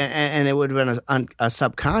 Well, and it would have been a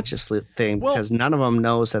subconscious thing because none of them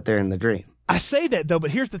knows that they're in the dream. I say that, though,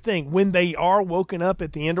 but here's the thing. When they are woken up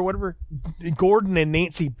at the end or whatever, Gordon and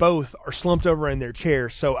Nancy both are slumped over in their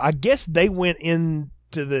chairs. So I guess they went into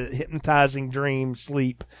the hypnotizing dream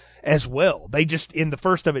sleep as well. They just, in the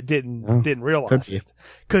first of it, didn't realize it.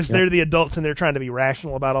 Because they're the adults and they're trying to be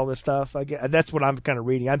rational about all this stuff. I guess, that's what I'm kind of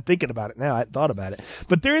reading. I'm thinking about it now. I hadn't thought about it.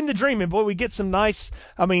 But they're in the dream, and boy, we get some nice,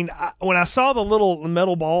 when I saw the little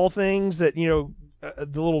metal ball things that, the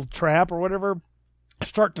little trap or whatever,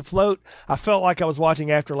 start to float, I felt like I was watching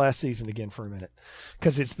After Last Season again for a minute,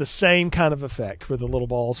 because it's the same kind of effect where the little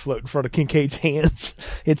balls float in front of Kincaid's hands.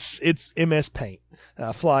 It's MS Paint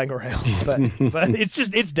flying around, but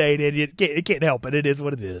it's dated. It can't help it. It is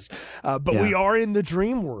what it is. But we are in the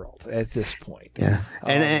dream world at this point. Yeah,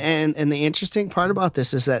 and the interesting part about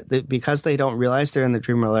this is that because they don't realize they're in the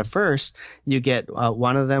dream world at first, you get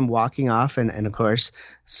one of them walking off, and of course,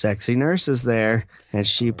 sexy nurse is there, and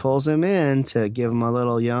she pulls him in to give him a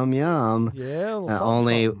little yum yum. Yeah.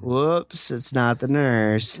 Whoops, it's not the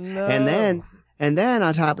nurse. No. And then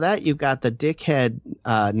on top of that, you've got the dickhead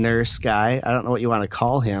nurse guy. I don't know what you want to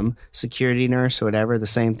call him, security nurse or whatever. The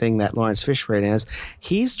same thing that Lawrence Fishburne is.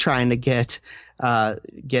 He's trying to get is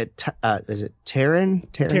it Taryn?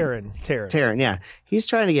 Taryn, yeah. He's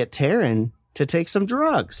trying to get Taryn to take some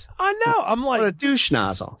drugs. I know. I'm like, what a douche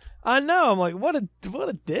nozzle. I know. I'm like, what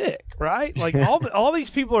a dick, right? Like all these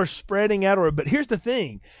people are spreading out. But here's the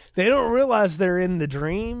thing: they don't realize they're in the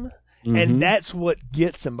dream, and that's what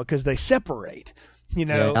gets them because they separate.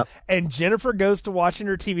 And Jennifer goes to watching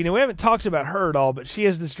her TV. Now we haven't talked about her at all, but she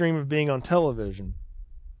has this dream of being on television.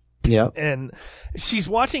 Yeah, and she's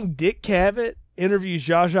watching Dick Cavett interview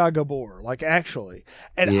Zsa Zsa Gabor, like actually.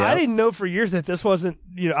 And I didn't know for years that this wasn't,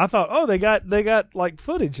 I thought, they got like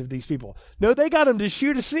footage of these people. No, they got him to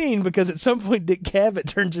shoot a scene because at some point Dick Cavett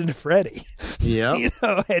turns into Freddy. Yeah.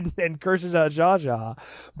 And curses out Zsa Zsa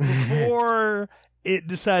before it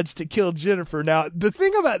decides to kill Jennifer. Now, the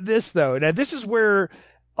thing about this though, this is where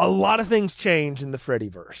a lot of things change in the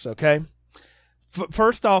Freddyverse, okay?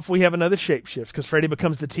 First off, we have another shapeshift because Freddy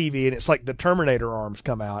becomes the TV, and it's like the Terminator arms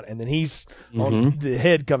come out, and then he's on the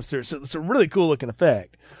head comes through. So it's a really cool looking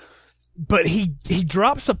effect. But he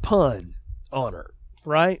drops a pun on her,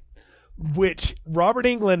 right? Which Robert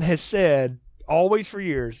Englund has said always for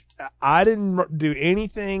years. I didn't do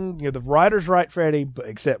anything. The writers write Freddy,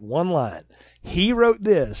 except one line. He wrote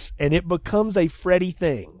this, and it becomes a Freddy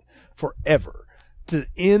thing forever to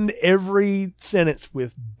end every sentence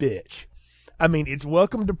with bitch. It's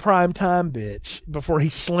welcome to prime time, bitch, before he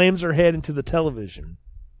slams her head into the television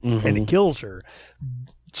and it kills her.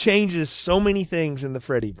 Changes so many things in the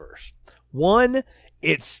Freddyverse. One,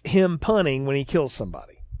 it's him punning when he kills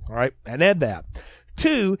somebody. All right, and add that.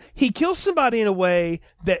 Two, he kills somebody in a way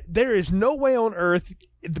that there is no way on earth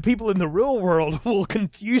the people in the real world will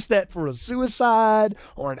confuse that for a suicide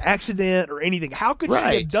or an accident or anything. How could she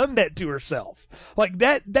have done that to herself? Like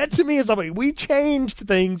that to me is like, we changed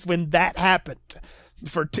things when that happened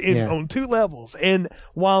on two levels. And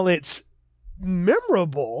while it's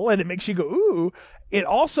memorable and it makes you go, ooh, it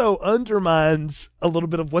also undermines a little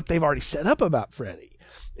bit of what they've already set up about Freddy.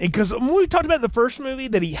 Because when we talked about in the first movie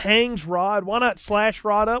that he hangs Rod, why not slash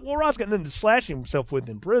Rod up? Well, Rod's got nothing to slash himself with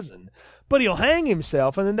in prison, but he'll hang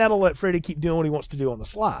himself, and then that'll let Freddy keep doing what he wants to do on the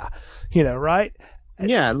sly, right?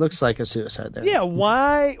 Yeah, it looks like a suicide there. Yeah,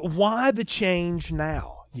 why the change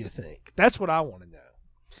now, you think? That's what I want to know.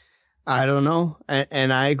 I don't know,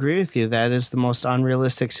 and I agree with you. That is the most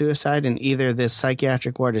unrealistic suicide, and either this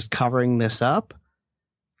psychiatric ward is covering this up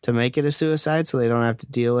to make it a suicide so they don't have to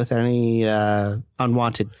deal with any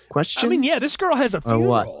unwanted questions. This girl has a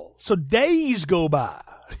funeral, so days go by,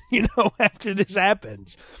 after this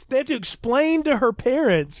happens. They have to explain to her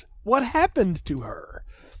parents what happened to her.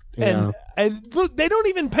 Yeah. And look, they don't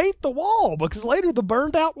even paint the wall because later the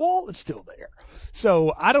burned out wall is still there.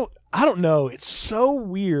 So I don't know. It's so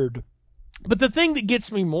weird. But the thing that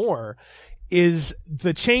gets me more is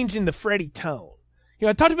the change in the Freddy tone.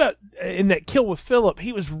 I talked about in that Kill with Philip,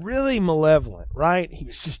 he was really malevolent, right? He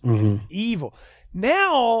was just evil.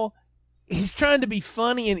 Now he's trying to be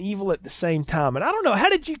funny and evil at the same time. And I don't know, how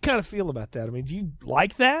did you kind of feel about that? Do you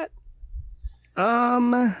like that?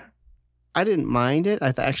 I didn't mind it.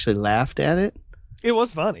 I actually laughed at it. It was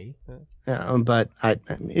funny. But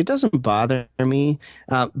it doesn't bother me.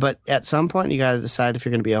 But at some point, you got to decide if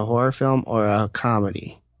you're going to be a horror film or a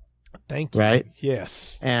comedy. Thank you. Right?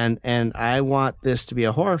 Yes. And I want this to be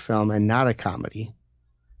a horror film and not a comedy.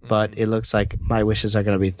 But it looks like my wishes are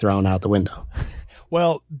going to be thrown out the window.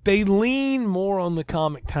 Well, they lean more on the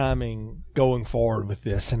comic timing going forward with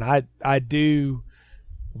this, and I do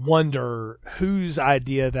wonder whose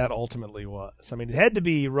idea that ultimately was. I mean, it had to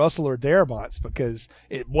be Russell or Darabont's because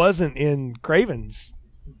it wasn't in Craven's,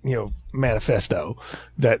 manifesto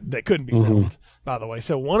that couldn't be filmed, by the way.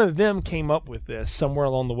 So one of them came up with this somewhere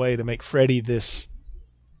along the way to make Freddy this,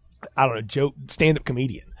 I don't know, joke stand-up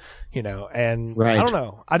comedian, and right. I don't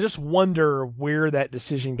know. I just wonder where that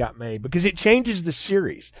decision got made because it changes the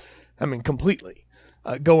series. I mean, completely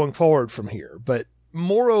going forward from here. But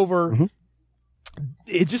moreover,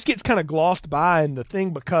 it just gets kind of glossed by in the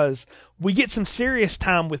thing because we get some serious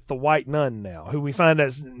time with the white nun now, who we find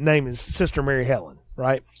out name is Sister Mary Helen,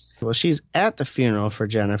 right? Well, she's at the funeral for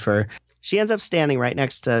Jennifer. She ends up standing right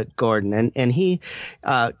next to Gordon, and he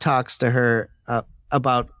talks to her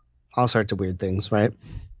about all sorts of weird things, right?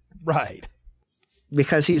 Right.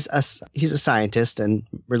 Because he's a scientist, and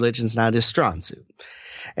religion's not his strong suit.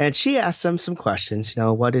 And she asks him some questions,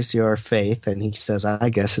 what is your faith? And he says, I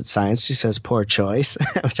guess it's science. She says, poor choice,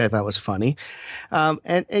 which I thought was funny.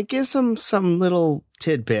 And it gives him some little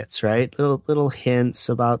tidbits, right? Little hints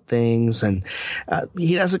about things. And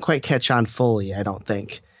he doesn't quite catch on fully, I don't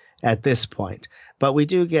think, at this point. But we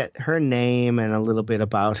do get her name and a little bit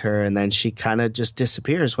about her. And then she kind of just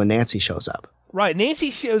disappears when Nancy shows up. Right.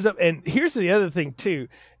 Nancy shows up. And here's the other thing, too.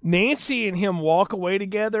 Nancy and him walk away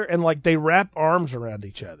together and they wrap arms around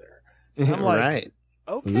each other. I'm like, right.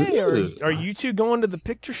 Okay, are you two going to the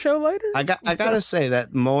picture show later? I gotta say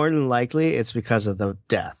that more than likely it's because of the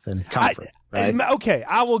death and comfort. Right? Okay,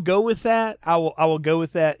 I will go with that. I will go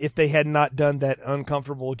with that if they had not done that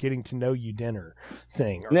uncomfortable getting to know you dinner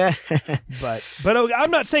thing. But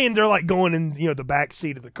I'm not saying they're going in the back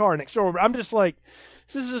seat of the car next door. But I'm just like,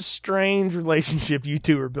 this is a strange relationship you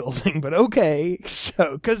two are building, but okay.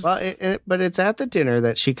 So, but it's at the dinner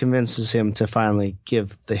that she convinces him to finally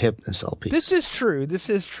give the Hypnocil piece. This is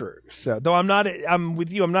true. So, though I'm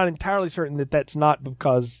with you. I'm not entirely certain that that's not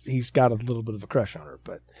because he's got a little bit of a crush on her,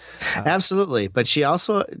 but absolutely. But she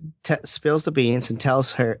also spills the beans and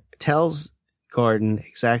tells Gordon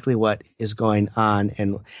exactly what is going on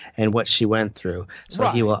and what she went through, so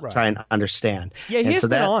he will try and understand. Yeah, he's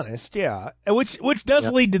been honest. Yeah, which does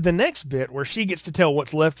lead to the next bit where she gets to tell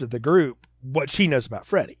what's left of the group what she knows about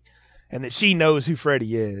Freddy, and that she knows who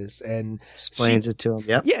Freddy is, and explains it to him.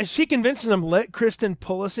 Yep. Yeah, she convinces him, let Kristen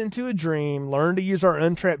pull us into a dream, learn to use our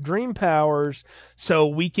untrapped dream powers, so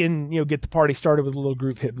we can get the party started with a little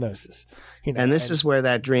group hypnosis. And this is where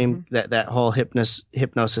that dream, that whole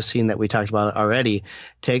hypnosis scene that we talked about already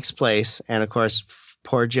takes place. And of course,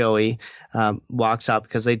 poor Joey walks out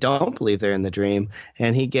because they don't believe they're in the dream,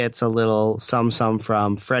 and he gets a little some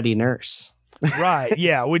from Freddy Nurse. Right.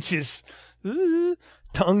 Yeah, which is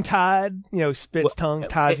tongue-tied, spits tongue,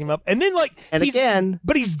 ties him up. And then,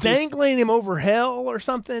 but he's dangling him over hell or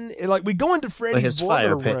something. We go into Freddy's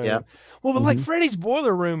boiler room. Yeah. Well, but Freddy's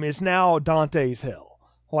boiler room is now Dante's hell.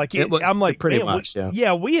 I'm like, pretty much,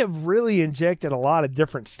 yeah, we have really injected a lot of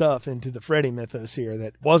different stuff into the Freddy mythos here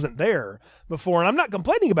that wasn't there before. And I'm not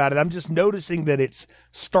complaining about it. I'm just noticing that it's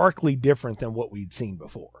starkly different than what we'd seen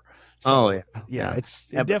before. So, it's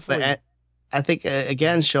definitely. But I think,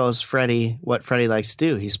 again, shows Freddy what Freddy likes to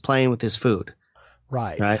do. He's playing with his food.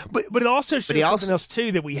 Right. But it also shows something else,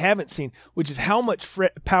 too, that we haven't seen, which is how much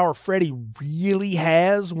power Freddy really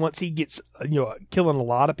has once he gets, killing a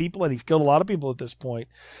lot of people, and he's killed a lot of people at this point,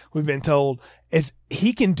 we've been told, is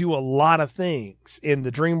he can do a lot of things in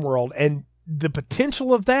the dream world, and the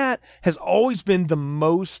potential of that has always been the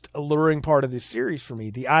most alluring part of this series for me.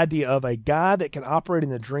 The idea of a guy that can operate in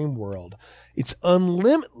the dream world. It's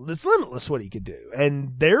it's limitless what he could do.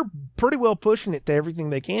 And they're pretty well pushing it to everything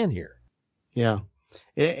they can here. Yeah.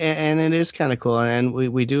 And it is kind of cool. And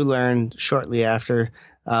we do learn shortly after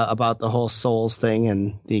about the whole souls thing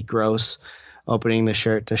and the gross opening the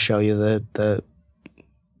shirt to show you the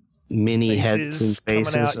mini heads and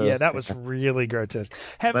faces. Yeah, that was really grotesque.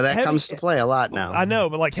 But that comes to play a lot now. I know,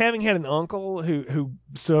 but having had an uncle who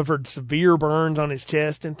suffered severe burns on his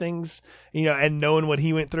chest and things, and knowing what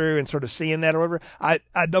he went through and sort of seeing that or whatever,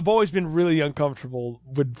 I've always been really uncomfortable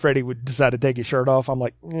when Freddy would decide to take his shirt off. I'm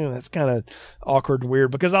like, that's kind of awkward and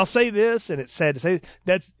weird, because I'll say this, and it's sad to say,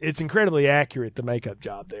 it's incredibly accurate, the makeup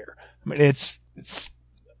job there. I mean, it's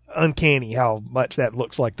uncanny how much that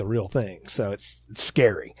looks like the real thing. So it's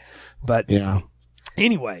scary. But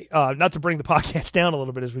anyway, not to bring the podcast down a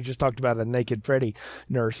little bit, as we just talked about a naked Freddy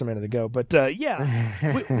nurse a minute ago. But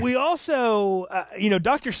we also,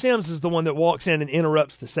 Dr. Sims is the one that walks in and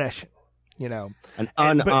interrupts the session. An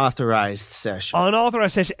unauthorized session.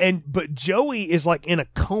 Unauthorized session. But Joey is in a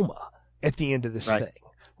coma at the end of this thing.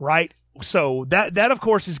 Right? So that of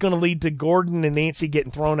course is going to lead to Gordon and Nancy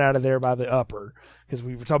getting thrown out of there by the upper, because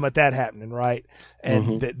we were talking about that happening, right?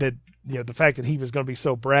 And that the fact that he was going to be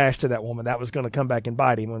so brash to that woman, that was going to come back and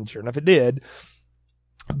bite him, and sure enough it did.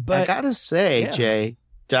 But I gotta say, Jay,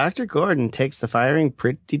 Dr. Gordon takes the firing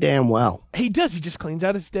pretty damn well. He does. He just cleans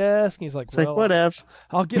out his desk. And he's like, like, whatever.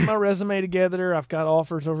 I'll get my resume together. I've got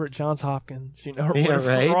offers over at Johns Hopkins, or whatever.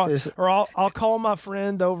 Right. Or I'll call my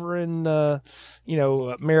friend over in,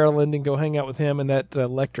 Maryland and go hang out with him and that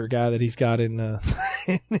lector guy that he's got in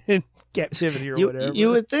captivity or whatever.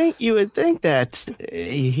 You would think that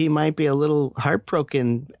he might be a little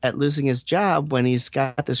heartbroken at losing his job when he's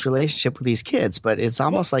got this relationship with these kids, but it's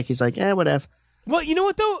almost like he's like, whatever. Well, you know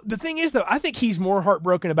what, though? The thing is, though, I think he's more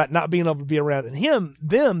heartbroken about not being able to be around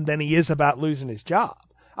them than he is about losing his job.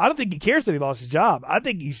 I don't think he cares that he lost his job. I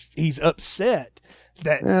think he's upset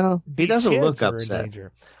that he doesn't look upset.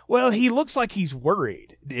 Well, he looks like he's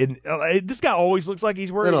worried. This guy always looks like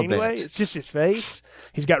he's worried anyway. It's just his face.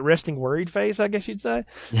 He's got resting worried face, I guess you'd say.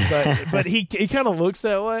 But he kind of looks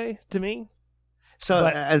that way to me. So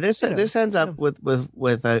this ends up with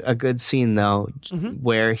a good scene, though,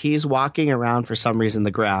 where he's walking around for some reason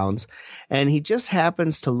the grounds, and he just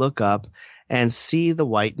happens to look up and see the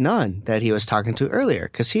white nun that he was talking to earlier,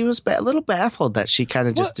 because he was a little baffled that she kind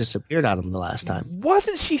of just disappeared on him the last time.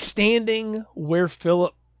 Wasn't she standing where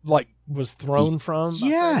Philip was thrown from?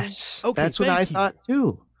 Yes, okay, that's what I thought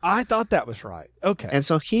too. I thought that was right. Okay. And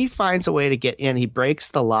so he finds a way to get in. He breaks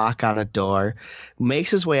the lock on a door, makes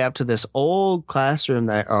his way up to this old classroom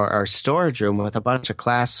or storage room with a bunch of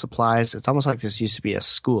class supplies. It's almost like this used to be a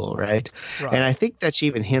school, right? And I think that she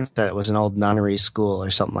even hints that it was an old nunnery school or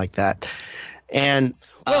something like that. And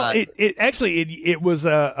it was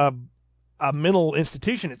a mental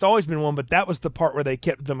institution. It's always been one, but that was the part where they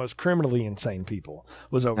kept the most criminally insane people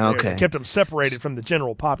was over there. They kept them separated from the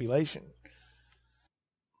general population.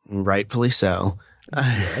 Rightfully so.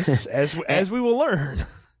 Yes, as we will learn.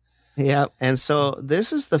 Yeah, and so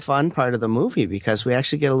this is the fun part of the movie, because we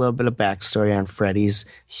actually get a little bit of backstory on Freddy's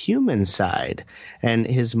human side and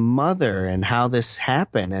his mother and how this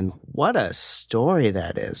happened, and what a story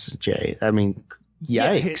that is, Jay. I mean,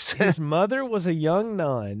 yikes. Yeah, his mother was a young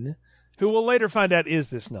nun who we'll later find out is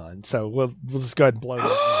this nun. So we'll just go ahead and blow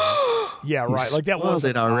that. Yeah, right. Like that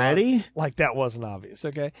wasn't already. Like that wasn't obvious.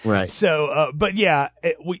 Okay, right. So, but yeah,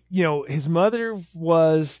 his mother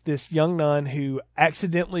was this young nun who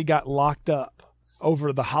accidentally got locked up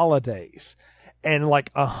over the holidays, and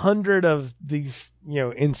 100 of these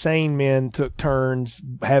insane men took turns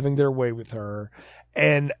having their way with her,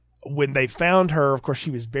 and when they found her, of course,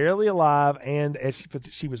 she was barely alive, and as she puts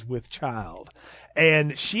it, she was with child,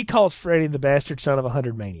 and she calls Freddy the bastard son of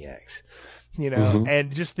 100 maniacs.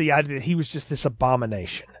 And just the idea that he was just this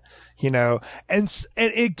abomination, and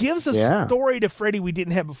it gives a story to Freddy we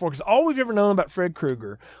didn't have before, because all we've ever known about Fred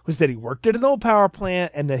Krueger was that he worked at an old power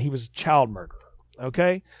plant and that he was a child murderer.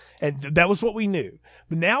 Okay. And that was what we knew.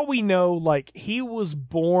 But now we know, he was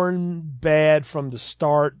born bad from the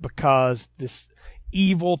start because this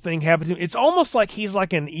evil thing happened to him. It's almost like he's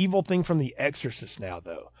like an evil thing from The Exorcist now,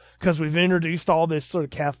 though, because we've introduced all this sort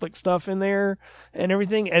of Catholic stuff in there and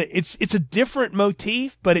everything. And it's a different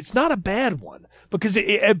motif, but it's not a bad one, because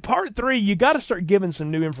at part 3, you got to start giving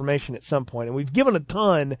some new information at some point. And we've given a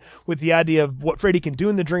ton with the idea of what Freddy can do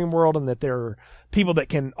in the dream world, and that there are people that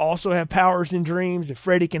can also have powers in dreams. If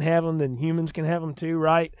Freddy can have them, then humans can have them too,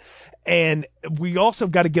 right? And we also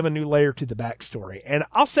got to give a new layer to the backstory. And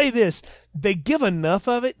I'll say this, they give enough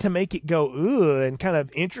of it to make it go, ooh, and kind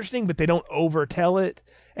of interesting, but they don't overtell it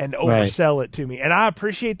and oversell it to me. And I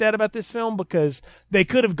appreciate that about this film, because they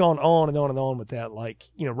could have gone on and on and on with that.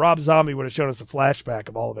 Rob Zombie would have shown us a flashback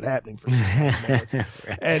of all of it happening for 5 minutes.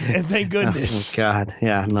 And thank goodness. Oh, God.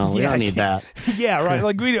 Yeah, no, we don't need that. Yeah, right.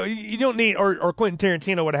 You don't need, or Quentin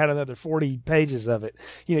Tarantino would have had another 40 pages of it.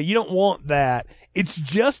 You don't want that. It's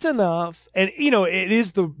just enough. And, it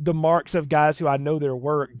is the marks of guys who I know their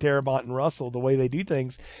work, Darabont and Russell, the way they do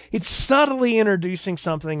things. It's subtly introducing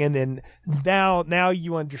something, and then now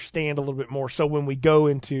you understand a little bit more. So when we go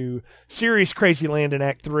into serious crazy land in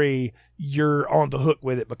Act 3, you're on the hook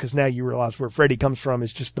with it, because now you realize where Freddy comes from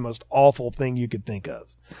is just the most awful thing you could think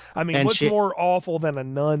of. I mean, what's more awful than a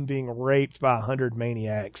nun being raped by 100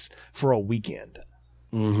 maniacs for a weekend?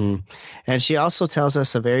 Mm-hmm. And she also tells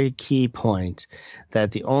us a very key point,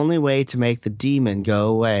 that the only way to make the demon go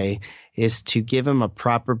away is to give him a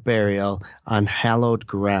proper burial on hallowed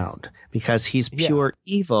ground, because he's pure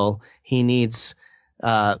evil. He needs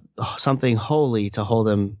something holy to hold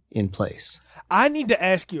him in place. I need to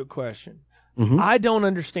ask you a question. Mm-hmm. I don't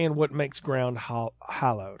understand what makes ground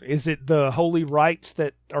hallowed. Is it the holy rites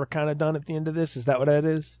that are kind of done at the end of this? Is that what that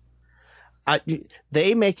is?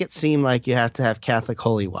 They make it seem like you have to have Catholic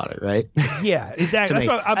holy water, right? Yeah, exactly.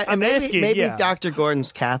 That's what I'm asking. Maybe Dr.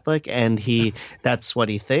 Gordon's Catholic, and that's what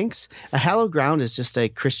he thinks. A hallowed ground is just a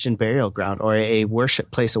Christian burial ground or a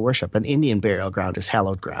place of worship. An Indian burial ground is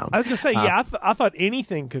hallowed ground. I was going to say, I thought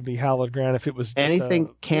anything could be hallowed ground if it was just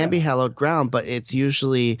anything can be hallowed ground, but it's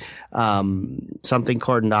usually something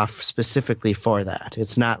cordoned off specifically for that.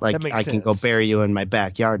 It's not like I can go bury you in my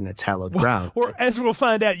backyard and it's hallowed ground. Or as we'll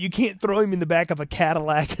find out, you can't throw him in the back of a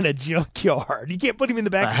Cadillac in a junkyard. You can't put him in the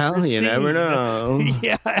back of Christine. You never know.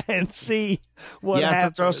 Yeah, and see what happens. You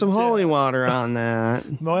have to throw some holy water on that.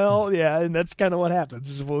 Well, yeah, and that's kind of what happens,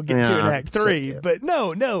 as we'll get to in Act 3. But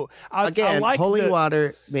no. Again, I like holy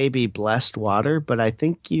water may be blessed water, but I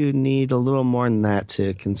think you need a little more than that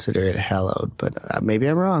to consider it hallowed. But maybe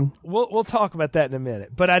I'm wrong. We'll talk about that in a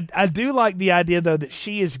minute. But I do like the idea, though, that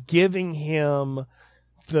she is giving him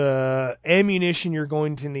the ammunition you're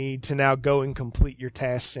going to need to now go and complete your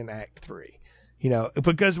tasks in Act 3.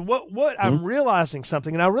 Because what I'm realizing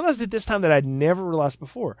something, and I realized at this time that I'd never realized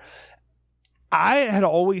before. I had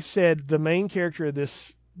always said the main character of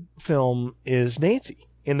this film is Nancy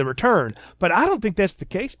in The Return, but I don't think that's the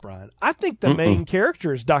case, Brian. I think the main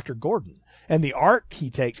character is Dr. Gordon and the arc he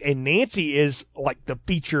takes, and Nancy is like the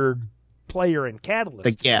featured player and catalyst.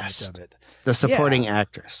 The guest. Of it. The supporting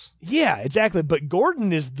actress. Yeah, exactly. But Gordon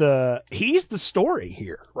he's the story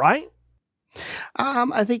here, right?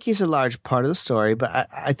 I think he's a large part of the story, but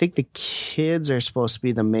I think the kids are supposed to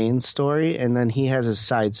be the main story, and then he has a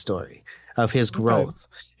side story of his growth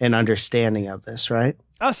and understanding of this, right?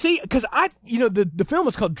 See, because the film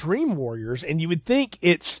is called Dream Warriors, and you would think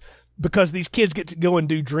it's because these kids get to go and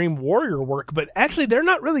do Dream Warrior work, but actually they're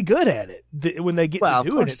not really good at it when they get to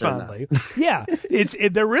doing it finally. Yeah,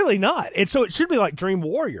 they're really not. And so it should be like Dream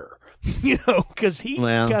Warrior, because he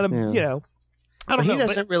kind of, I don't know. He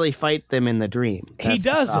doesn't really fight them in the dream. He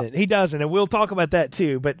doesn't, and we'll talk about that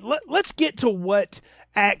too. But let's get to what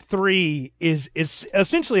Act 3 is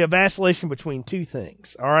essentially a vacillation between two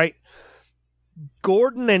things, all right?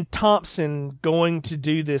 Gordon and Thompson going to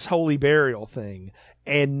do this holy burial thing,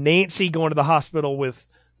 and Nancy going to the hospital with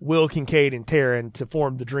Will Kincaid and Taryn to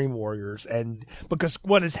form the Dream Warriors. And because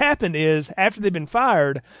what has happened is, after they've been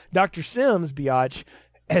fired, Dr. Sims, biatch,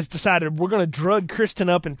 has decided we're going to drug Kristen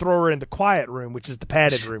up and throw her in the quiet room, which is the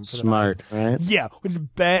padded room. For Smart, the night. Right? Yeah, which is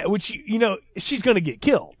bad. Which she's going to get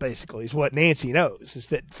killed. Basically, is what Nancy knows, is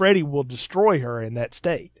that Freddie will destroy her in that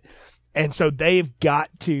state, and so they've got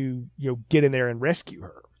to get in there and rescue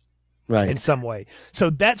her, right, in some way. So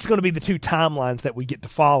that's going to be the two timelines that we get to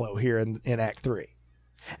follow here in Act 3.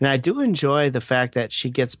 And I do enjoy the fact that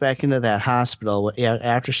she gets back into that hospital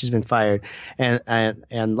after she's been fired,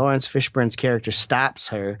 and Lawrence Fishburne's character stops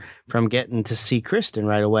her from getting to see Kristen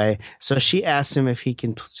right away. So she asks him if she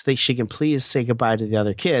can please say goodbye to the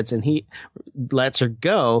other kids, and he lets her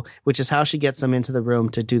go, which is how she gets them into the room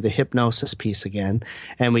to do the hypnosis piece again,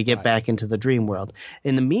 and we get back into the dream world.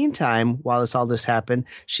 In the meantime, while all this happened,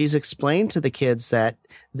 she's explained to the kids that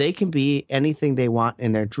they can be anything they want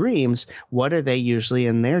in their dreams. What are they usually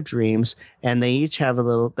in their dreams? And they each have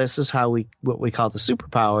this is what we call the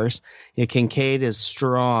superpowers. Kincaid is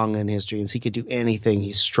strong in his dreams. He could do anything.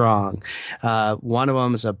 He's strong. One of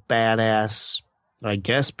them is a badass, I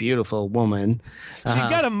guess, beautiful woman. She's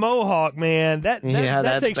got a mohawk, man. That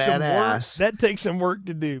takes badass. some work. That takes some work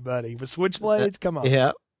to do, buddy. With switchblades, come on.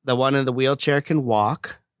 Yeah. The one in the wheelchair can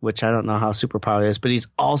walk, which I don't know how superpower is, but he's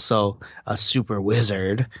also a super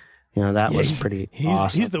wizard. That was pretty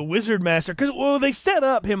awesome. He's the wizard master. Because, they set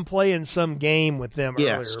up him playing some game with them earlier.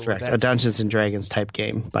 Yes, correct. A Dungeons and Dragons type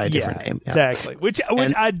game by a different name. Yeah. Exactly. Which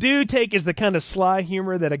I do take as the kind of sly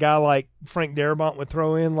humor that a guy like Frank Darabont would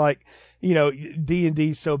throw in, like,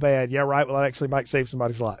 D&D's so bad. Yeah, right. Well, that actually might save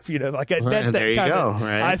somebody's life. That's that there you kind go, of.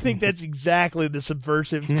 Right? I think that's exactly the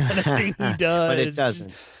subversive kind of thing he does. But it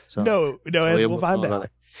doesn't. So, no, as we'll find out.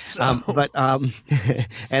 So.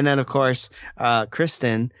 And then of course,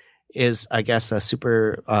 Kristen is, I guess, a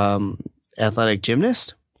super athletic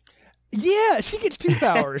gymnast. Yeah, she gets two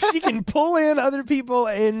powers. She can pull in other people,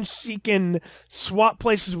 and she can swap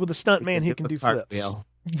places with a stuntman who can do flips.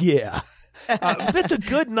 Yeah. That's a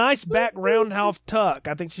good, nice back roundhouse tuck.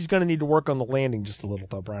 I think she's going to need to work on the landing just a little,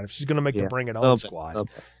 though, Brian, if she's going to make the Bring It On squad.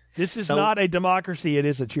 This is not a democracy. It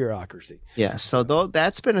is a cheerocracy. Yeah, so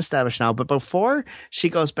that's been established now. But before she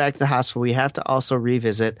goes back to the hospital, we have to also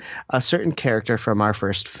revisit a certain character from our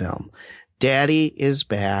first film. Daddy is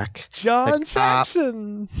back. John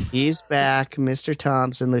Saxon. He's back. Mr.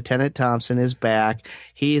 Thompson, Lieutenant Thompson is back.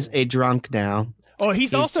 He's a drunk now. Oh,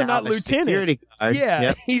 he's also not lieutenant. Security guard. Yeah,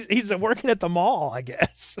 yep. he's working at the mall, I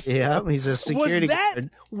guess. Yeah, he's a security guard.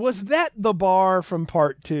 Was that the bar from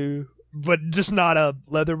part 2, but just not a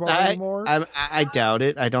leather bar anymore? I doubt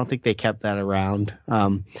it. I don't think they kept that around.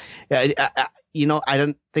 I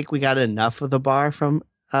don't think we got enough of the bar from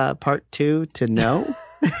part 2 to know.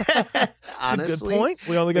 Honestly, good point.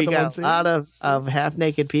 We only got a lot of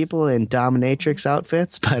half-naked people in dominatrix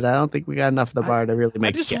outfits, but I don't think we got enough of the bar to really make.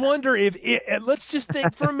 I just wonder if let's just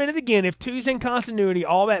think for a minute again. If 2's in continuity,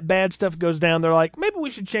 all that bad stuff goes down. They're like, maybe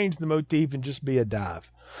we should change the motif and just be a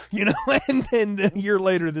dive, And then a year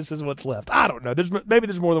later, this is what's left. I don't know. Maybe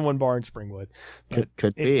there's more than one bar in Springwood.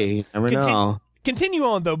 Could be. I never know. Continue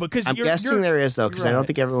on though, because I'm guessing there is though, because I don't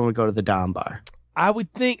think everyone would go to the Dom bar. I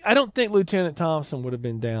don't think Lieutenant Thompson would have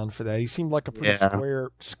been down for that. He seemed like a pretty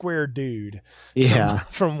square dude. Yeah.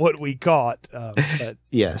 From what we caught. But,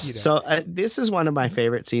 yes. So this is one of my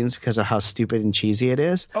favorite scenes because of how stupid and cheesy it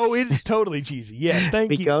is. Oh, it is totally cheesy. Yes.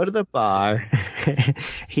 Thank you. We go to the bar.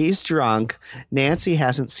 He's drunk. Nancy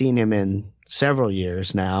hasn't seen him in several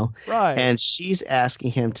years now. Right. And she's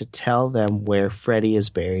asking him to tell them where Freddie is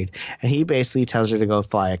buried. And he basically tells her to go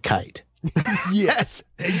fly a kite. Yes,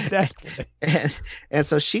 exactly. And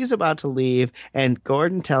so she's about to leave, and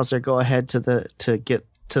Gordon tells her, "Go ahead to get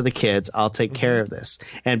to the kids. I'll take care of this,"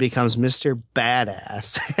 and becomes Mr.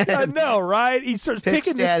 Badass. I know, right? He starts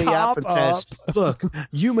picking Daddy his top up and says, "Look,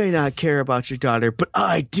 you may not care about your daughter, but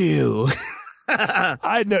I do."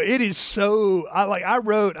 I know it is so. I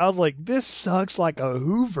was like, this sucks like a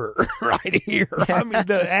Hoover right here. Yes. I mean,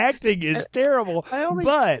 the acting is terrible,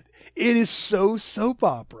 but it is so soap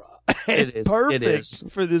opera. It is perfect. It is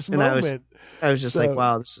for this and moment. I was just like,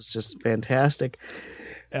 wow, this is just fantastic.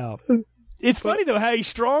 Yeah. It's funny though how he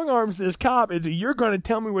strong arms this cop. Is you're going to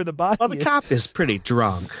tell me where the body? Well, the cop is pretty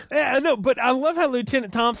drunk. Yeah, I know, but I love how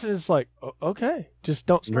Lieutenant Thompson is like, okay, just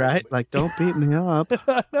don't right, like don't beat me up.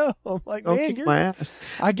 I know. I'm like, don't man, kick my ass.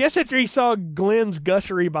 I guess after he saw Glenn's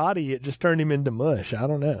gushery body, it just turned him into mush. I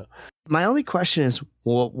don't know. My only question is,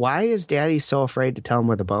 well, why is Daddy so afraid to tell him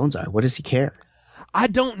where the bones are? What does he care? I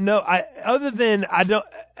don't know.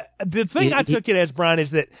 The thing I took it as, Brian,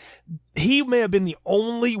 is that he may have been the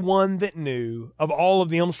only one that knew of all of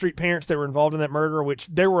the Elm Street parents that were involved in that murder, which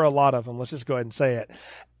there were a lot of them. Let's just go ahead and say it.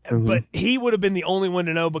 Mm-hmm. But he would have been the only one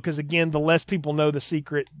to know because, again, the less people know the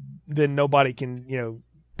secret, then nobody can,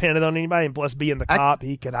 pin it on anybody. And plus, being the cop,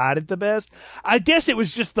 he could hide it the best. I guess it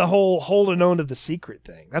was just the whole holding on to the secret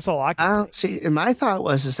thing. That's all I can see. My thought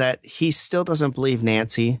is that he still doesn't believe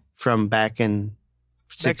Nancy from back in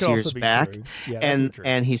 6 years back,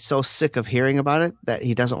 and he's so sick of hearing about it that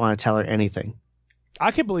he doesn't want to tell her anything.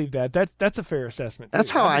 I can believe that. That's a fair assessment.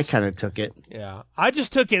 That's how I kind of took it. Yeah, I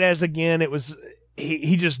just took it as, again, it was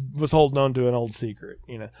he just was holding on to an old secret,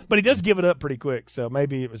 But he does give it up pretty quick, so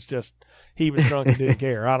maybe it was just he was drunk and didn't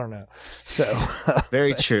care. I don't know. So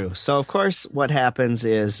very true. So of course, what happens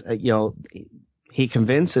is he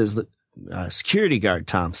convinces security guard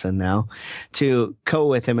Thompson now to go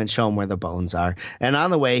with him and show him where the bones are. And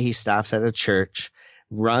on the way, he stops at a church,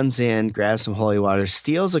 runs in, grabs some holy water,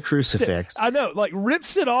 steals a crucifix. I know,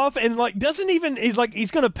 rips it off and doesn't even,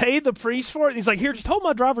 he's going to pay the priest for it. He's like, here, just hold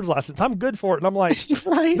my driver's license. I'm good for it. And I'm like,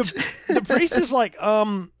 right. The priest is like,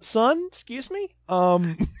 son, excuse me?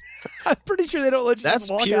 I'm pretty sure they don't let you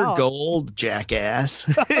just walk out. That's pure gold, jackass.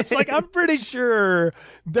 It's like, I'm pretty sure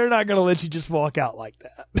they're not going to let you just walk out like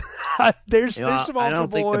that. There's some ultra boys. I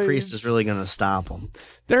don't think the priest is really going to stop them.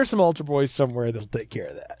 There's some ultra boys somewhere that'll take care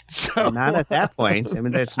of that. So not at that point. I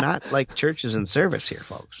mean, it's not like churches in service here,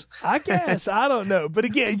 folks. I guess. I don't know. But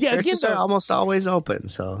again, churches are almost always open.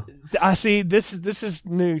 So I see this is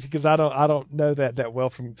new because I don't know that well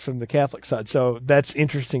from the Catholic side. So that's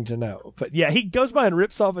interesting to know. But yeah, he goes by and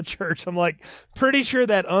rips off a church. I'm like, pretty sure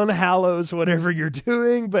that unhallows whatever you're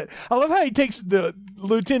doing. But I love how he takes the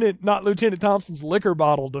not Lieutenant Thompson's liquor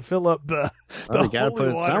bottle to fill up the you got to put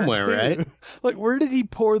it somewhere, too. right? Like, where did he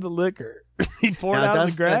pour the liquor? He poured it out in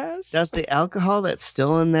the grass? Does the alcohol that's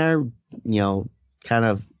still in there, kind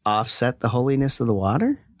of offset the holiness of the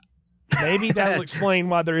water? Maybe that'll explain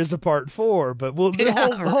why there is a part 4, but we'll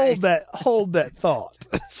hold that thought.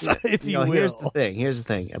 So, if you will. Here's the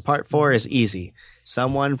thing. Part 4 is easy.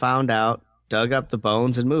 Someone found out, dug up the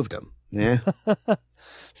bones, and moved them. Yeah.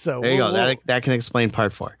 So there you go. That can explain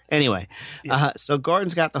part 4. Anyway, so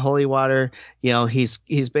Gordon's got the holy water.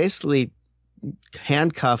 He's basically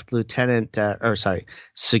handcuffed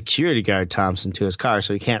security guard Thompson to his car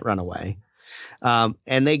so he can't run away.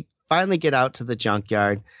 And they finally get out to the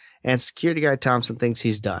junkyard, And security guard Thompson thinks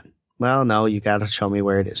he's done. Well, no, you got to show me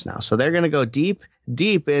where it is now. So they're going to go deep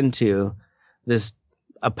into this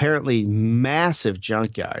apparently massive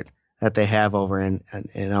junkyard that they have over in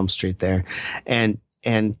Elm Street there, and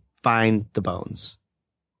find the bones.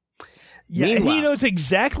 Yeah, and he knows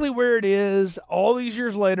exactly where it is all these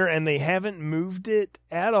years later, and they haven't moved it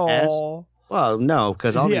at all. Well, no,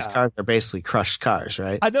 because all these cars are basically crushed cars,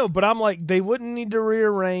 right? I know, but I'm like, they wouldn't need to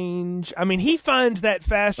rearrange. I mean, he finds that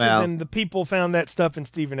faster than the people found that stuff in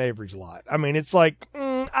Stephen Avery's lot. I mean, it's like,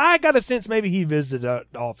 I got a sense maybe he visited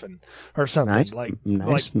often or something.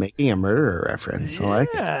 Nice making a murderer reference. I like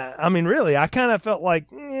it. I mean, really, I kind of felt like,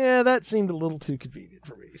 that seemed a little too convenient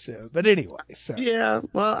for me. So, but anyway, yeah.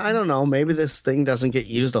 Well, I don't know. Maybe this thing doesn't get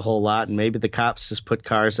used a whole lot, and maybe the cops just put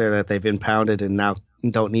cars there that they've impounded and now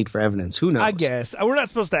don't need for evidence. Who knows? I guess we're not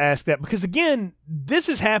supposed to ask that because, again, this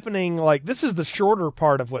is happening. Like, this is the shorter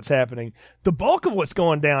part of what's happening. The bulk of what's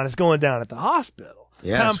going down is going down at the hospital.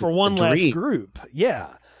 Yeah, time for one last group.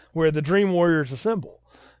 Yeah, where the Dream Warriors assemble,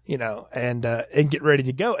 and get ready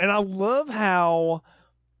to go. And I love how,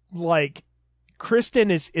 like, Kristen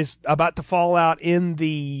is about to fall out in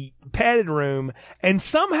the padded room, and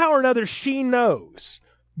somehow or another she knows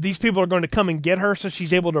these people are going to come and get her, so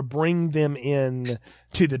she's able to bring them in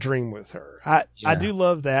to the dream with her. I do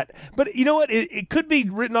love that. But you know what? It could be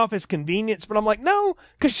written off as convenience, but I'm like, no,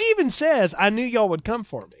 because she even says, I knew y'all would come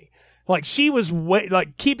for me. Like, she was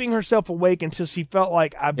keeping herself awake until she felt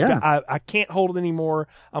like, I can't hold it anymore.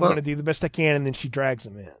 I'm going to do the best I can, and then she drags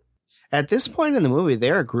them in. At this point in the movie,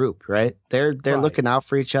 they're a group, right? They're looking out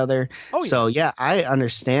for each other. Oh, yeah. So yeah, I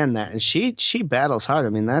understand that. And she battles hard. I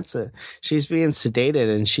mean, she's being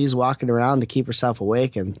sedated and she's walking around to keep herself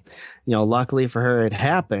awake. And, luckily for her, it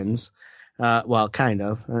happens. Well, kind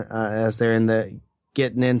of, as they're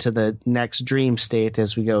getting into the next dream state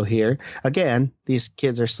as we go here. Again, these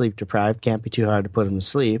kids are sleep deprived. Can't be too hard to put them to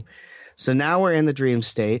sleep. So now we're in the dream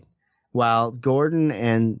state. While Gordon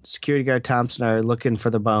and security guard Thompson are looking for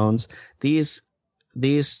the bones, this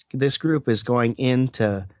group is going in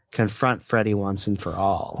to confront Freddy once and for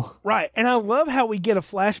all. Right. And I love how we get a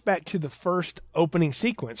flashback to the first opening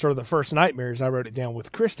sequence, or the first nightmares. I wrote it down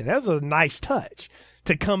with Kristen. That was a nice touch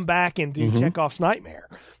to come back and do Chekhov's nightmare,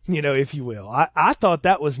 if you will. I thought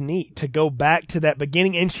that was neat to go back to that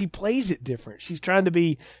beginning, and she plays it different. She's trying to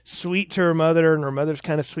be sweet to her mother, and her mother's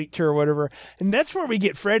kind of sweet to her or whatever. And that's where we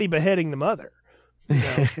get Freddy beheading the mother.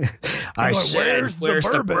 I said, where's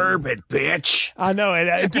the bourbon, bitch? I know. And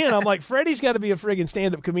again, I'm like, Freddy's got to be a friggin'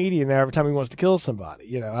 stand-up comedian now every time he wants to kill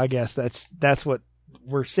somebody. I guess that's what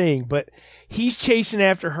we're seeing. But he's chasing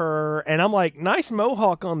after her, and I'm like, nice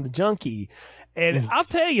mohawk on the junkie. And I'll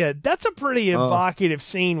tell you, that's a pretty evocative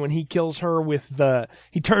scene when he kills her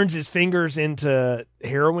he turns his fingers into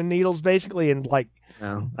heroin needles, basically, and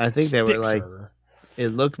I think they were like, it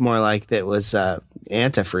looked more like that was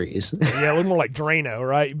antifreeze. Yeah, it looked more like Drano,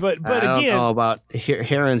 right? But I don't know about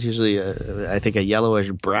heroin's usually, I think, a yellowish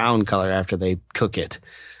brown color after they cook it.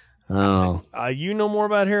 Oh, you know more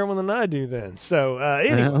about heroin than I do then. So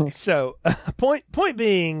anyway, point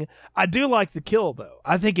being, I do like the kill though.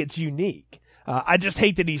 I think it's unique. I just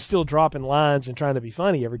hate that he's still dropping lines and trying to be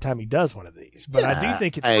funny every time he does one of these. But I do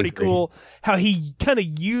think it's pretty cool how he kind of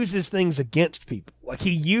uses things against people. Like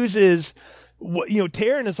he uses,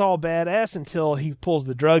 Taryn is all badass until he pulls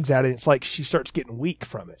the drugs out, and it's like she starts getting weak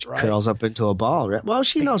from it, right? Curls up into a ball, right? Well,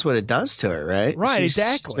 she knows what it does to her, right? Right,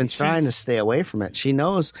 exactly. She's been trying to stay away from it. She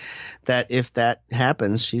knows that if that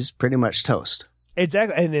happens, she's pretty much toast.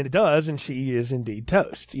 Exactly, and then it does, and she is indeed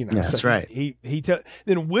toast. That's right.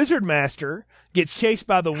 Then Wizard Master gets chased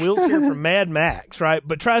by the wheelchair from Mad Max, right?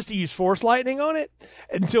 But tries to use force lightning on it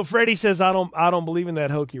until Freddy says, "I don't believe in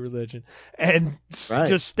that hokey religion," and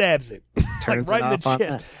just stabs him, turns right it in off the on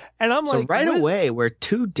chest. that. And I'm like, right away, we're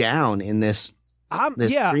 2 down in this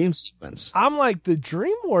dream sequence. I'm like, the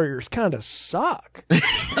Dream Warriors kind of suck.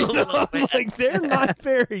 I'm like, they're not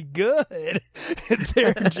very good at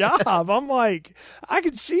their job. I'm like, I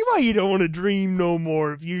can see why you don't want to dream no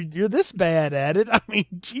more if you're this bad at it. I mean,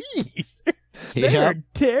 geez. They are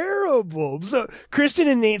terrible. So Kristen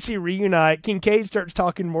and Nancy reunite. Kincaid starts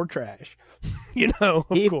talking more trash. He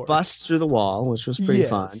course. Busts through the wall, which was pretty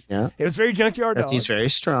fun. Yeah, it was very Junkyard Dog. He's very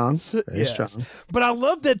strong. Very strong. But I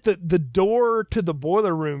love that the door to the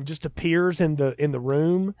boiler room just appears in the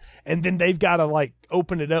room, and then they've got to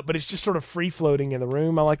open it up, but it's just sort of free floating in the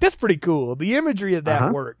room. I'm like, that's pretty cool. The imagery of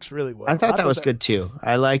that works really well. I thought that was good too.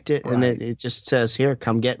 I liked it, right. And it just says, "Here,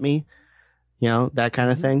 come get me," that kind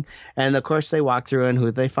of thing. And of course, they walk through, and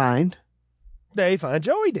who they find? they find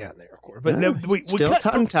Joey down there, of course. But we still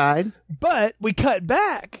tongue-tied. But we cut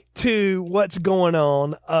back to what's going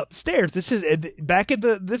on upstairs. This is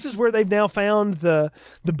This is where they've now found the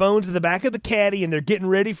bones in the back of the caddy, and they're getting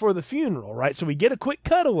ready for the funeral, right? So we get a quick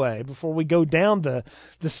cutaway before we go down the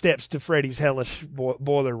steps to Freddy's hellish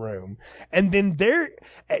boiler room, and then they're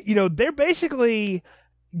basically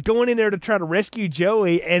going in there to try to rescue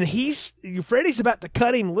Joey, and Freddy's about to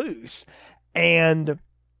cut him loose, and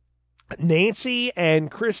Nancy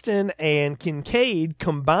and Kristen and Kincaid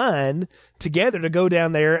combine together to go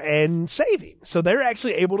down there and save him. So they're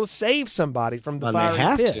actually able to save somebody from the fiery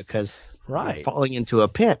pit. They have to, because they're falling into a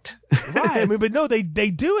pit. Right. I mean, but no, they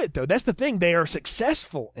do it though. That's the thing. They are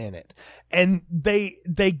successful in it, and they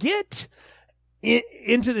get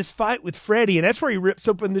into this fight with Freddy, and that's where he rips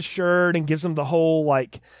open the shirt and gives him the whole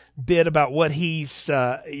bit about what he's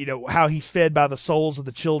how he's fed by the souls of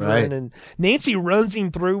the children. Right. And Nancy runs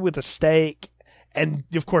him through with a stake, and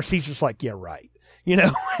of course he's just like, yeah, right,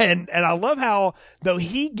 and I love how though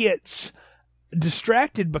he gets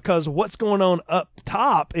distracted because what's going on up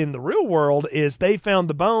top in the real world is they found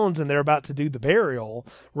the bones and they're about to do the burial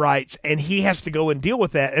rites, and he has to go and deal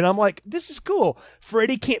with that. And I'm like, this is cool.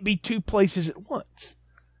 Freddy can't be two places at once.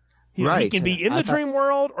 He can be in the dream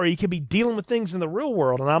world, or he can be dealing with things in the real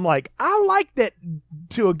world. And I'm like, I like that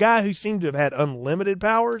to a guy who seemed to have had unlimited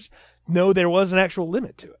powers. No, there was an actual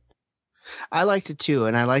limit to it. I liked it too,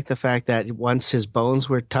 and I like the fact that once his bones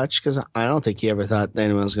were touched, because I don't think he ever thought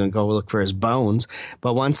anyone was going to go look for his bones,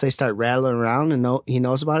 but once they start rattling around and he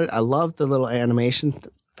knows about it, I love the little animation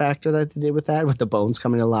factor that they did with that, with the bones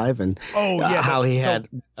coming alive, and how he had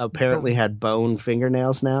apparently had bone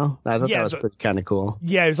fingernails now. I thought that was pretty kind of cool.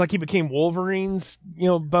 Yeah, it was like he became Wolverine's,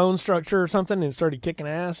 bone structure or something, and started kicking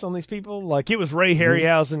ass on these people. Like it was Ray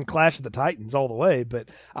Harryhausen Clash of the Titans all the way. But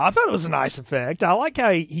I thought it was a nice effect. I like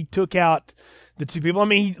how he took out the two people. I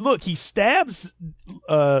mean, he stabs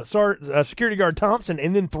security guard Thompson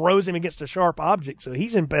and then throws him against a sharp object, so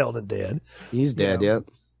he's impaled and dead. He's dead, yep.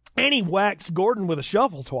 And he whacks Gordon with a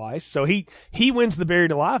shovel twice, so he wins the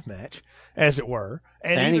buried alive match, as it were.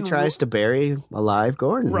 And he tries to bury alive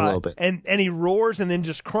Gordon a little bit. And he roars and then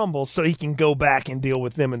just crumbles so he can go back and deal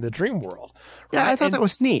with them in the dream world. Right? Yeah, I thought that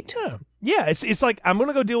was neat. Yeah, it's like, I'm going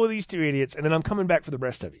to go deal with these two idiots, and then I'm coming back for the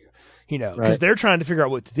rest of you, because they're trying to figure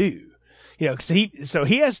out what to do. So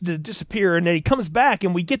he has to disappear, and then he comes back,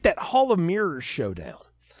 and we get that Hall of Mirrors showdown,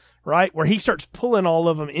 right, where he starts pulling all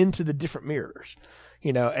of them into the different mirrors.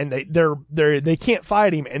 And they can't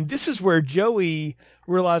fight him. And this is where Joey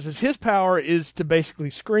realizes his power is to basically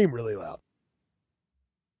scream really loud.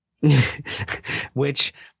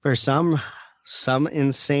 Which, for some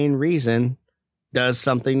insane reason, does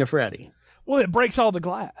something to Freddy. Well, it breaks all the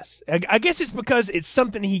glass. I guess it's because it's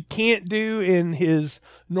something he can't do in his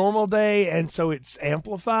normal day, and so it's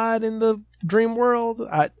amplified in the dream world.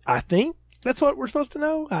 I think that's what we're supposed to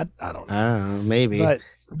know. I don't know. Maybe.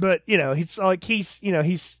 But he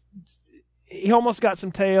almost got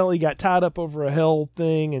some tail. He got tied up over a hell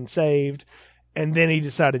thing and saved, and then he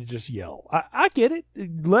decided to just yell. I get it.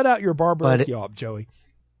 Let out your barbaric yawp, Joey.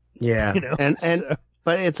 Yeah,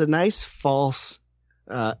 but it's a nice false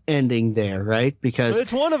ending there, right? Because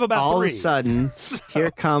it's one of about all 3. Of a sudden,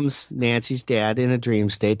 here comes Nancy's dad in a dream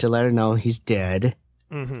state to let her know he's dead.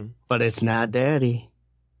 Mm-hmm. But it's not Daddy.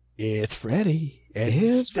 It's Freddy. And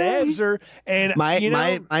he stabs her. And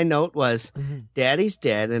my note was, Daddy's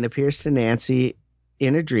dead and appears to Nancy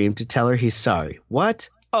in a dream to tell her he's sorry. What?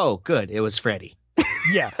 Oh, good. It was Freddy.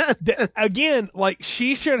 Yeah. Again,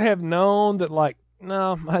 she should have known that,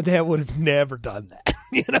 no, my dad would have never done that.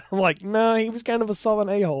 No, he was kind of a sullen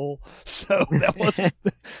a-hole. So that wasn't.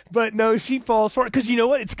 But no, she falls for it. Because you know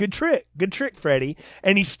what? It's a good trick. Good trick, Freddy.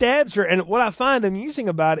 And he stabs her. And what I find amusing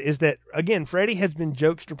about it is that, again, Freddy has been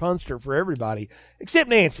jokester punster for everybody except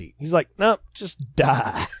Nancy. He's like, no, just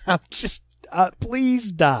die.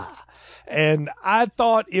 Please die. And I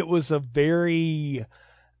thought it was a very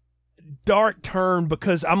dark turn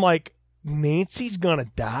because I'm like, Nancy's gonna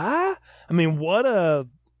die? I mean,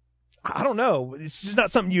 I don't know. It's just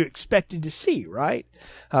not something you expected to see, right?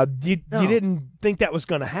 You didn't think that was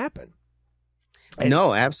going to happen.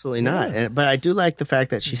 No, absolutely not. But I do like the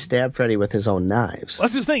fact that she stabbed Freddy with his own knives. Well,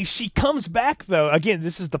 that's the thing. She comes back, though. Again,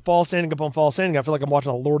 this is the false ending upon false ending. I feel like I'm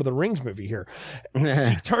watching a Lord of the Rings movie here.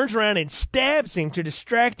 She turns around and stabs him to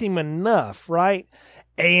distract him enough, right?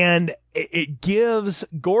 And it gives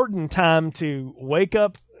Gordon time to wake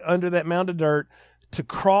up under that mound of dirt, to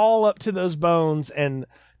crawl up to those bones, and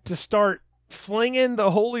to start flinging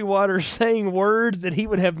the holy water, saying words that he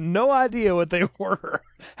would have no idea what they were.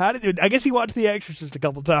 I guess he watched The Exorcist a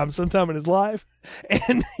couple times sometime in his life,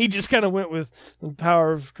 and he just kind of went with the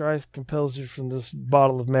power of Christ compels you from this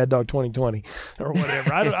bottle of Mad Dog 2020 or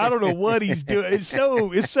whatever. I don't know what he's doing.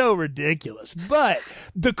 It's so ridiculous. But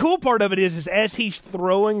the cool part of it is as he's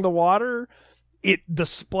throwing the water, the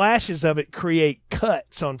splashes of it create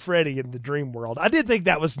cuts on Freddy in the dream world. I did think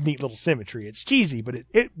that was neat little symmetry. It's cheesy, but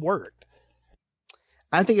it worked.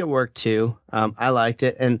 I think it worked too. I liked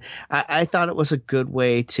it, and I thought it was a good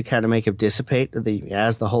way to kind of make him dissipate.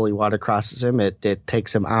 As the holy water crosses him, it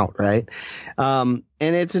takes him out, right? And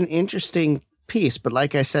it's an interesting piece, but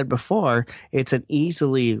like I said before, it's an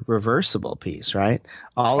easily reversible piece, right?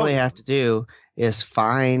 All they have to do is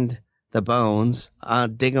find the bones,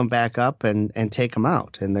 dig them back up, and take them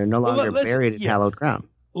out, and they're no longer buried in hallowed ground.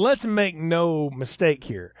 Let's make no mistake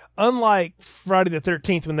here. Unlike Friday the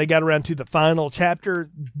 13th, when they got around to the final chapter,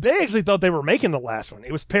 they actually thought they were making the last one.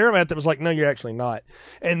 It was Paramount that was like, no, you're actually not.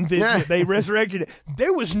 And they resurrected it.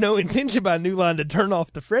 There was no intention by New Line to turn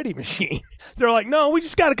off the Freddy machine. They're like, no, we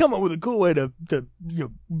just got to come up with a cool way to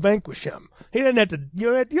vanquish him. He doesn't have to,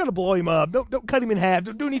 you got to blow him up. Don't cut him in half.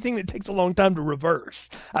 Don't do anything that takes a long time to reverse.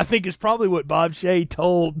 I think it's probably what Bob Shea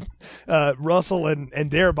told Russell and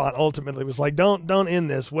Darabont ultimately was like, don't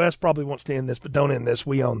end this. Wes probably wants to end this, but don't end this.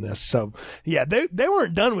 We own this. So, yeah, they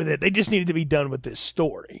weren't done with it. They just needed to be done with this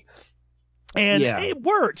story. And it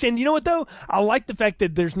works. And you know what, though? I like the fact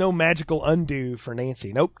that there's no magical undo for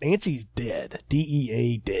Nancy. Nope, Nancy's dead.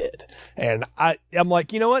 DEA dead. And I'm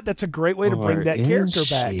like, you know what? That's a great way to bring that character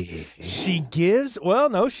back.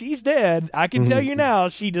 She's dead. I can tell you now,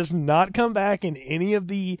 she does not come back in any of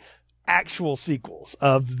the actual sequels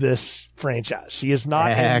of this franchise. She is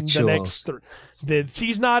not in the next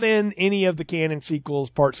she's not in any of the canon sequels,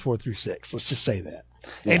 parts 4 through 6. Let's just say that.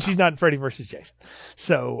 Yeah. And she's not in Freddy vs. Jason.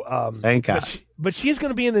 So, thank God. But she's going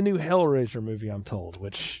to be in the new Hellraiser movie, I'm told,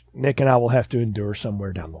 which Nick and I will have to endure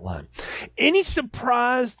somewhere down the line. Any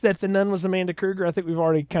surprise that the nun was Amanda Kruger? I think we've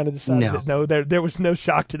already kind of decided that no, there was no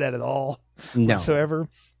shock to that at all whatsoever.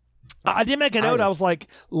 I did make a note. I was like,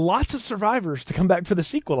 lots of survivors to come back for the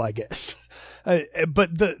sequel, I guess.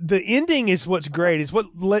 But the ending is what's great. It's what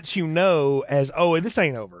lets you know this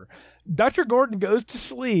ain't over. Dr. Gordon goes to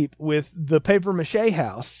sleep with the paper mache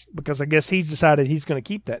house because I guess he's decided he's going to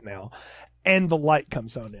keep that now, and the light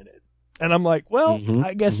comes on in it. And I'm like, well,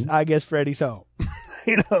 I guess Freddy's home,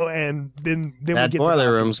 and then we get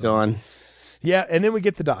boiler room's going. Yeah, and then we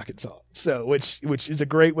get the docket song, so which is a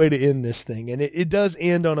great way to end this thing, and it does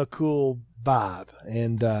end on a cool vibe.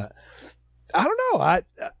 And I don't know,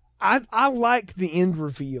 I like the end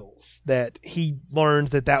reveals that he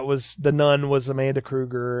learns that was the nun was Amanda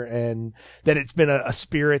Kruger, and that it's been a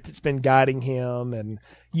spirit that's been guiding him, and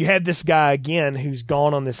you have this guy again who's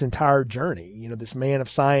gone on this entire journey. This man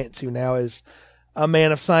of science who now is a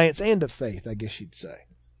man of science and of faith, I guess you'd say.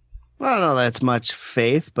 Well, I don't know that's much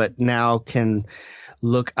faith, but now can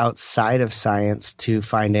look outside of science to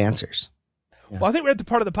find answers. Yeah. Well, I think we're at the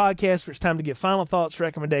part of the podcast where it's time to get final thoughts,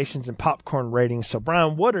 recommendations, and popcorn ratings. So,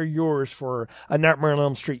 Brian, what are yours for A Nightmare on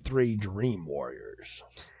Elm Street 3 Dream Warriors?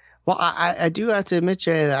 Well, I do have to admit,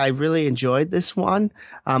 Jay, that I really enjoyed this one.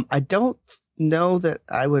 I don't know that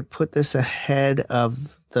I would put this ahead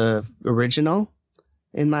of the original.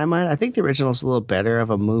 In my mind, I think the original is a little better of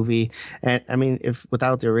a movie. And I mean, if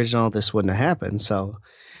without the original, this wouldn't have happened. So,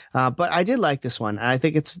 but I did like this one. I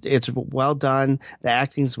think it's well done. The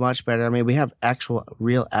acting's much better. I mean, we have actual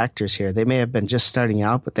real actors here. They may have been just starting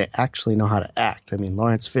out, but they actually know how to act. I mean,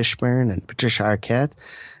 Lawrence Fishburne and Patricia Arquette.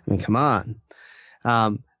 I mean, come on.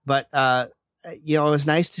 But it was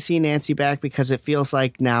nice to see Nancy back because it feels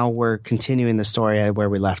like now we're continuing the story where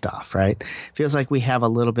we left off, right? It feels like we have a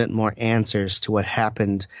little bit more answers to what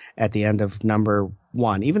happened at the end of number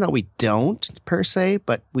 1, even though we don't per se,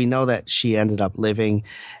 but we know that she ended up living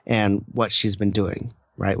and what she's been doing,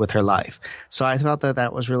 right, with her life. So I thought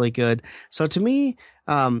that was really good. So to me,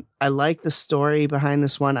 I like the story behind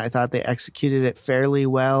this one. I thought they executed it fairly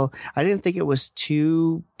well. I didn't think it was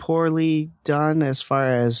too poorly done as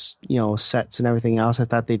far as, sets and everything else. I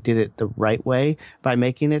thought they did it the right way by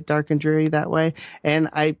making it dark and dreary that way. And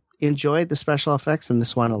I enjoyed the special effects in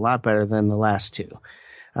this one a lot better than the last two.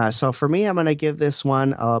 So for me, I'm going to give this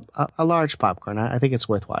one a large popcorn. I think it's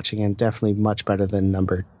worth watching and definitely much better than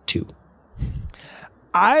number 2.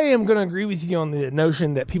 I am going to agree with you on the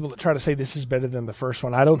notion that people that try to say this is better than the first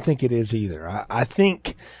one, I don't think it is either. I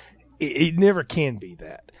think it never can be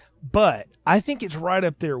that. But I think it's right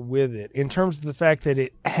up there with it in terms of the fact that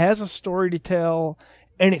it has a story to tell,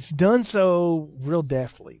 And it's done so real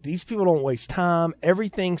deftly. These people don't waste time.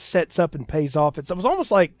 Everything sets up and pays off. It was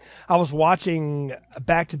almost like I was watching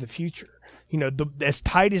Back to the Future. You know, as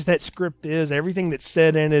tight as that script is, everything that's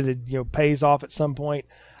said in it, pays off at some point.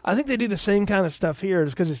 I think they do the same kind of stuff here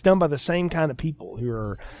because it's done by the same kind of people who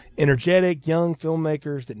are energetic, young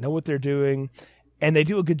filmmakers that know what they're doing, and they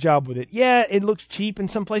do a good job with it. Yeah, it looks cheap in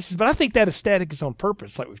some places, but I think that aesthetic is on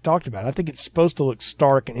purpose, like we've talked about. I think it's supposed to look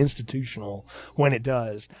stark and institutional when it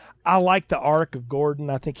does. I like the arc of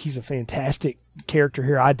Gordon. I think he's a fantastic character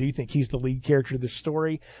here. I do think he's the lead character of this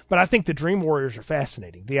story, but I think the Dream Warriors are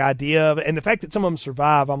fascinating. The idea of, and the fact that some of them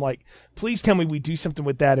survive, I'm like, please tell me we do something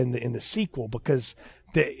with that in the sequel, because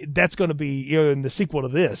that's going to be, in the sequel to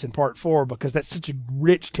this in part 4, because that's such a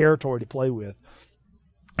rich territory to play with.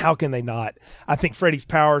 How can they not? I think Freddy's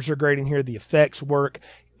powers are great in here. The effects work.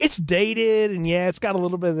 It's dated, and yeah, it's got a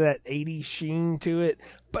little bit of that 80s sheen to it.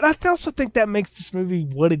 But I also think that makes this movie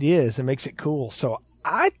what it is and makes it cool. So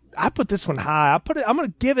I put this one high. I'm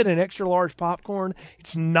going to give it an extra large popcorn.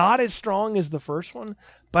 It's not as strong as the first one,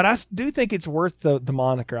 but I do think it's worth the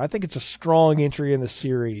moniker. I think it's a strong entry in the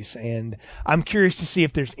series, and I'm curious to see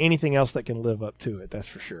if there's anything else that can live up to it. That's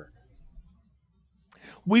for sure.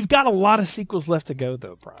 We've got a lot of sequels left to go,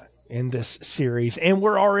 though, Brian, in this series, and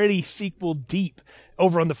we're already sequel deep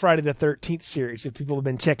over on the Friday the 13th series. If people have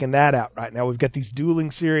been checking that out right now, we've got these dueling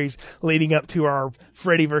series leading up to our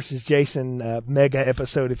Freddy versus Jason mega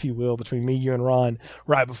episode, if you will, between me, you, and Ron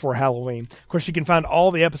right before Halloween. Of course, you can find all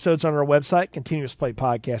the episodes on our website,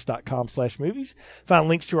 continuousplaypodcast.com/movies. Find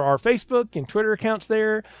links to our Facebook and Twitter accounts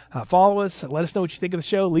there. Follow us. Let us know what you think of the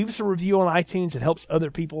show. Leave us a review on iTunes. It helps other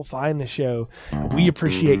people find the show. We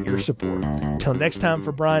appreciate your support. Until next time,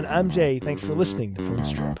 for Brian, I'm Jay. Thanks for listening to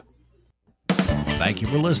Filmstrip. Thank you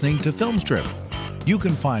for listening to Filmstrip. You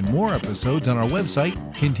can find more episodes on our website,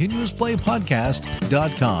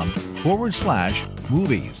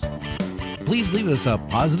 continuousplaypodcast.com/movies. Please leave us a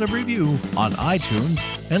positive review on iTunes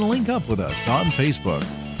and link up with us on Facebook.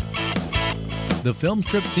 The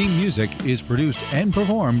Filmstrip theme music is produced and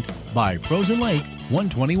performed by Frozen Lake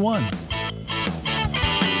 121.